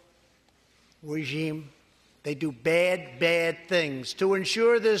radical regime. They do bad, bad things. To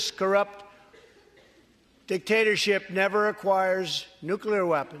ensure this corrupt dictatorship never acquires nuclear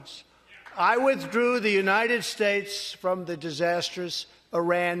weapons, I withdrew the United States from the disastrous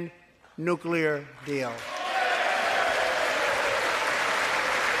Iran nuclear deal.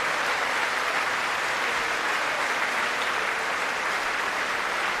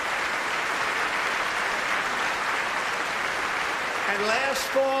 And last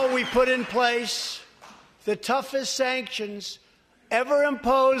fall, we put in place the toughest sanctions ever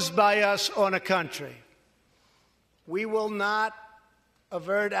imposed by us on a country. We will not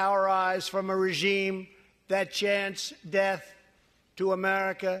avert our eyes from a regime that chants death to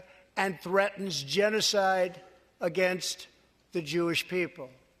America and threatens genocide against the Jewish people.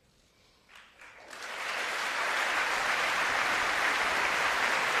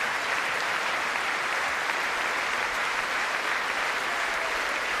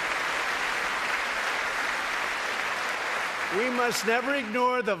 We must never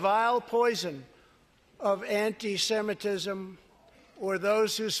ignore the vile poison of anti-Semitism or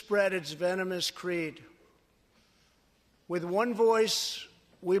those who spread its venomous creed. With one voice,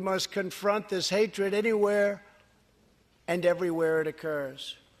 we must confront this hatred anywhere and everywhere it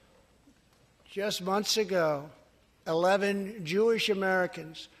occurs. Just months ago, 11 Jewish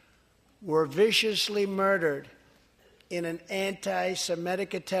Americans were viciously murdered in an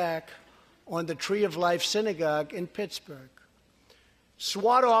anti-Semitic attack on the Tree of Life Synagogue in Pittsburgh.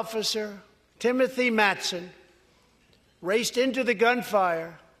 SWAT officer Timothy Matson raced into the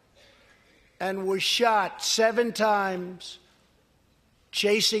gunfire and was shot 7 times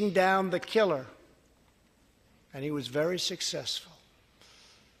chasing down the killer, and he was very successful.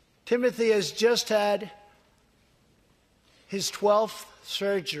 Timothy has just had his 12th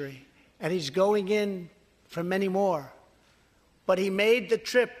surgery, and he's going in for many more. but he made the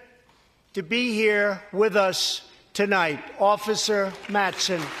trip to be here with us tonight. Officer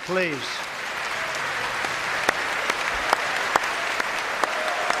Mattson, please.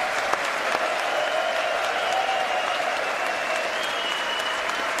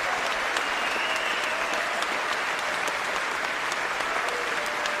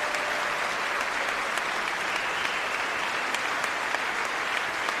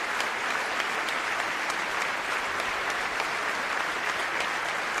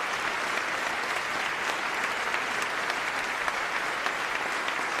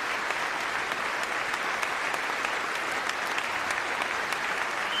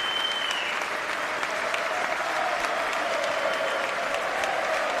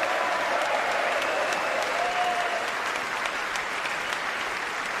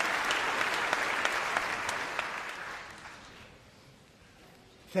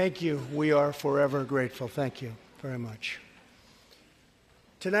 Thank you. We are forever grateful. Thank you very much.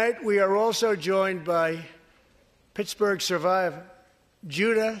 Tonight, we are also joined by Pittsburgh survivor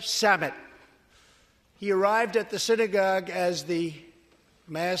Judah Samet. He arrived at the synagogue as the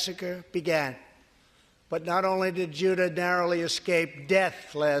massacre began. But not only did Judah narrowly escape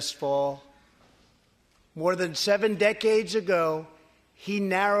death last fall, more than 7 decades ago, he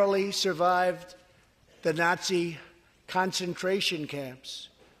narrowly survived the Nazi concentration camps.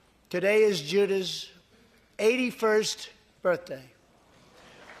 Today is Judah's 81st birthday.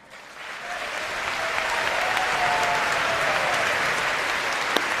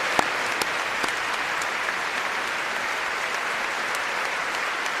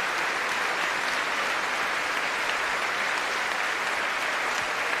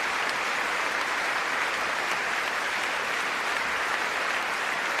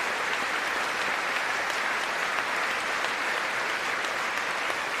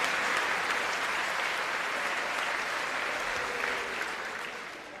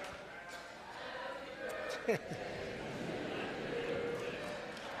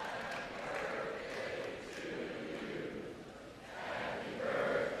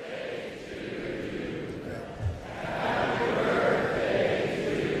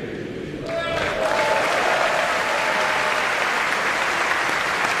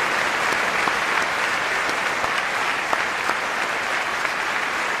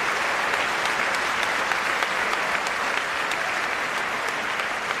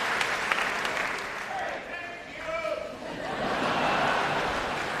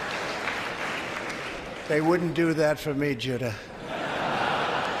 They wouldn't do that for me, Judah.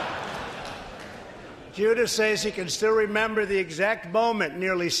 Judah says he can still remember the exact moment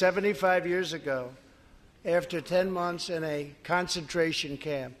nearly 75 years ago, after 10 months in a concentration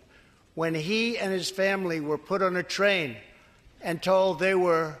camp, when he and his family were put on a train and told they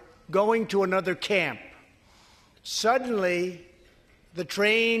were going to another camp. Suddenly, the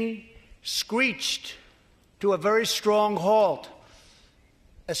train screeched to a very strong halt.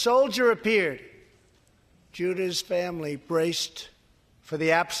 A soldier appeared. Judah's family braced for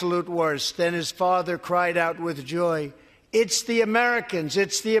the absolute worst. Then his father cried out with joy, "It's the Americans!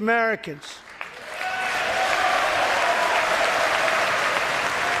 It's the Americans!"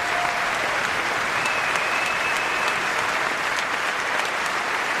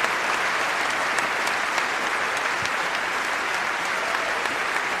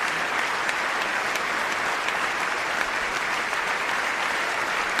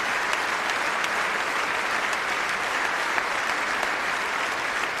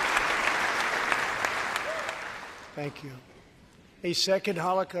 Thank you. A second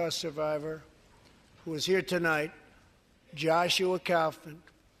Holocaust survivor who is here tonight, Joshua Kaufman,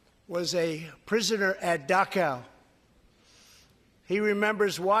 was a prisoner at Dachau. He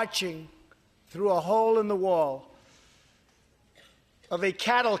remembers watching through a hole in the wall of a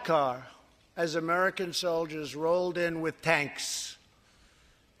cattle car as American soldiers rolled in with tanks.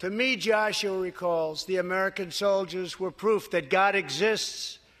 To me, Joshua recalls, the American soldiers were proof that God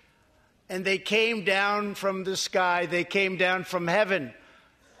exists. And they came down from the sky. They came down from heaven.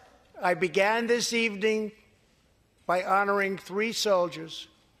 I began this evening by honoring 3 soldiers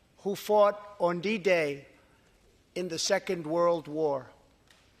who fought on D-Day in the Second World War.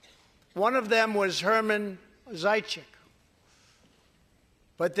 One of them was Herman Zaitchik.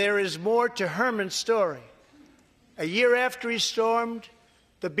 But there is more to Herman's story. A year after he stormed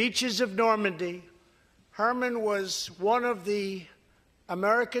the beaches of Normandy, Herman was one of the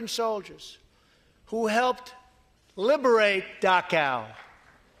American soldiers who helped liberate Dachau.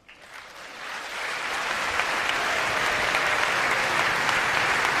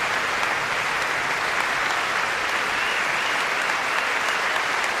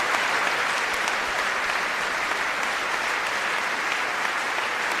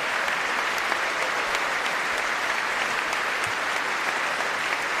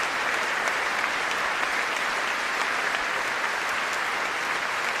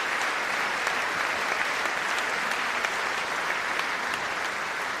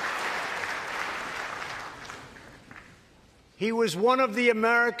 He was one of the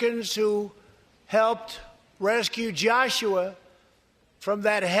Americans who helped rescue Joshua from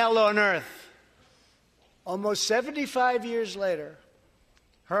that hell on earth. Almost 75 years later,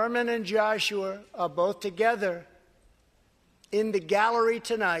 Herman and Joshua are both together in the gallery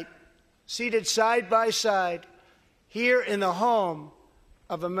tonight, seated side by side, here in the home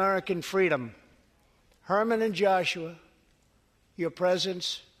of American freedom. Herman and Joshua, your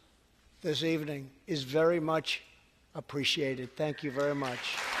presence this evening is very much appreciated. Thank you very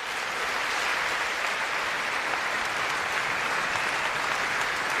much.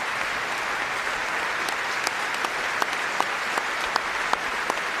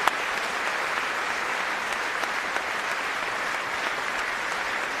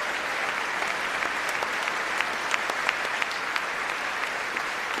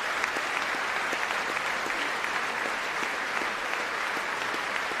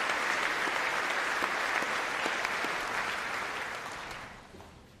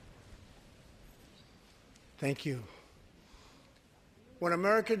 Thank you. When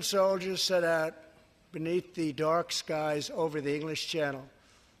American soldiers set out beneath the dark skies over the English Channel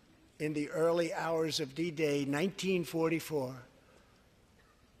in the early hours of D-Day 1944,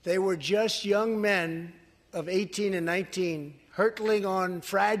 they were just young men of 18 and 19 hurtling on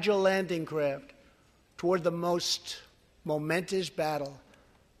fragile landing craft toward the most momentous battle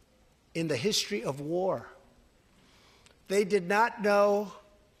in the history of war. They did not know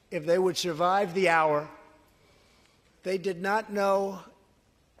if they would survive the hour. They did not know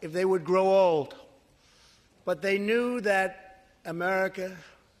if they would grow old, but they knew that America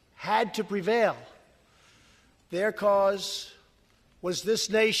had to prevail. Their cause was this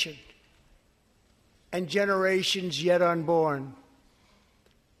nation and generations yet unborn.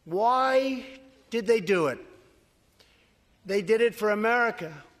 Why did they do it? They did it for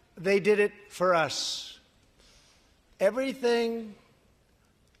America. They did it for us. Everything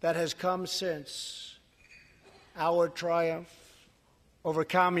that has come since our triumph over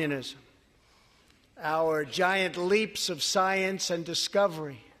communism, our giant leaps of science and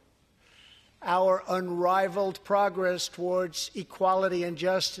discovery, our unrivaled progress towards equality and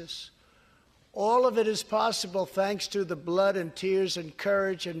justice, all of it is possible thanks to the blood and tears and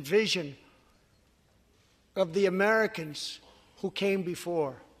courage and vision of the Americans who came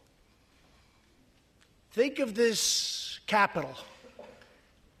before. Think of this Capitol.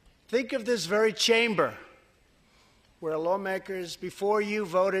 Think of this very chamber where lawmakers before you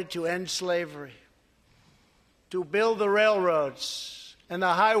voted to end slavery, to build the railroads and the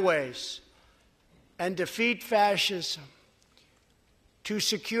highways and defeat fascism, to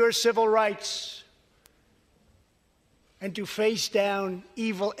secure civil rights and to face down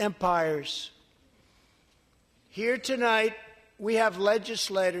evil empires. Here tonight, we have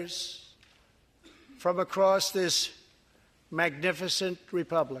legislators from across this magnificent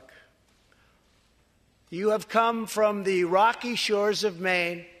republic. You have come from the rocky shores of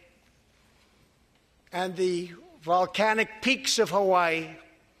Maine and the volcanic peaks of Hawaii,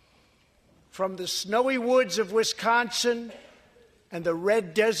 from the snowy woods of Wisconsin and the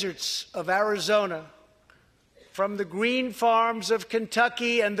red deserts of Arizona, from the green farms of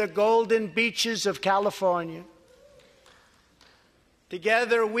Kentucky and the golden beaches of California.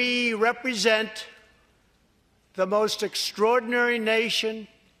 Together we represent the most extraordinary nation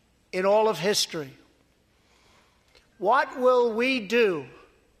in all of history. What will we do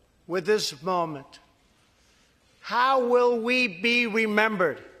with this moment? How will we be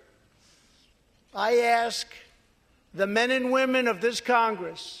remembered? I ask the men and women of this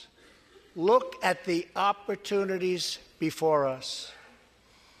Congress, look at the opportunities before us.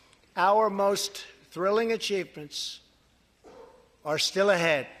 Our most thrilling achievements are still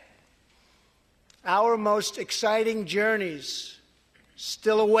ahead. Our most exciting journeys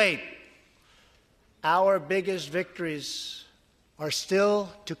still await. Our biggest victories are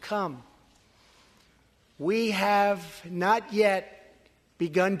still to come. We have not yet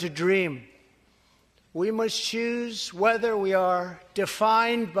begun to dream. We must choose whether we are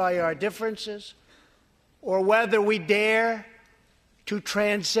defined by our differences or whether we dare to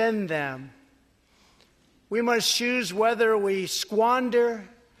transcend them. We must choose whether we squander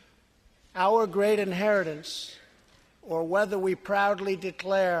our great inheritance or whether we proudly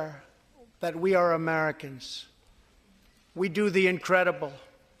declare that we are Americans. We do the incredible.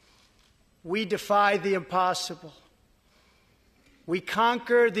 We defy the impossible. We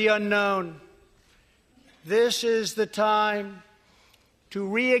conquer the unknown. This is the time to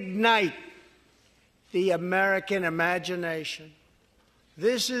reignite the American imagination.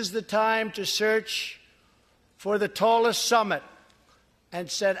 This is the time to search for the tallest summit and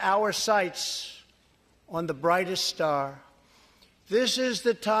set our sights on the brightest star. This is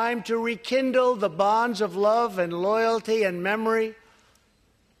the time to rekindle the bonds of love and loyalty and memory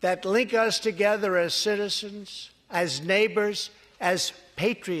that link us together as citizens, as neighbors, as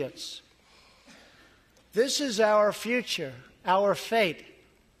patriots. This is our future, our fate,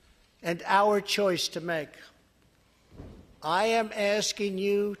 and our choice to make. I am asking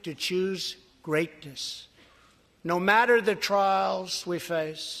you to choose greatness. No matter the trials we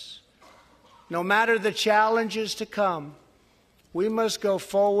face, no matter the challenges to come, we must go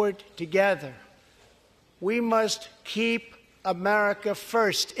forward together. We must keep America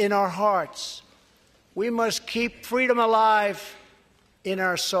first in our hearts. We must keep freedom alive in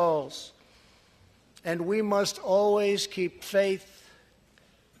our souls. And we must always keep faith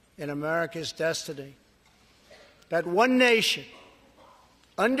in America's destiny. That one nation,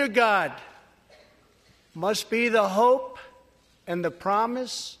 under God, must be the hope and the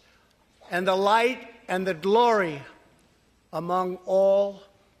promise and the light and the glory among all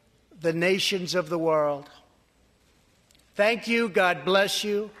the nations of the world. Thank you, God bless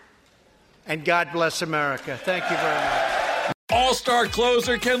you, and God bless America. Thank you very much. All-star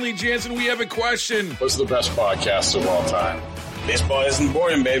closer, Kenley Jansen, we have a question. What's the best podcast of all time? Baseball isn't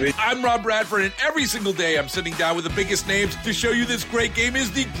boring, baby. I'm Rob Bradford, and every single day I'm sitting down with the biggest names to show you this great game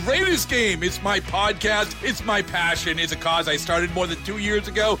is the greatest game. It's my podcast. It's my passion. It's a cause I started more than 2 years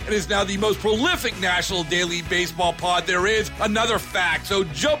ago and is now the most prolific national daily baseball pod there is. Another fact, so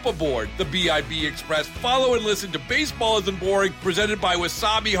jump aboard the BIB Express. Follow and listen to Baseball Isn't Boring, presented by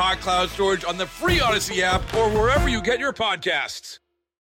Wasabi Hot Cloud Storage on the free Odyssey app or wherever you get your podcasts.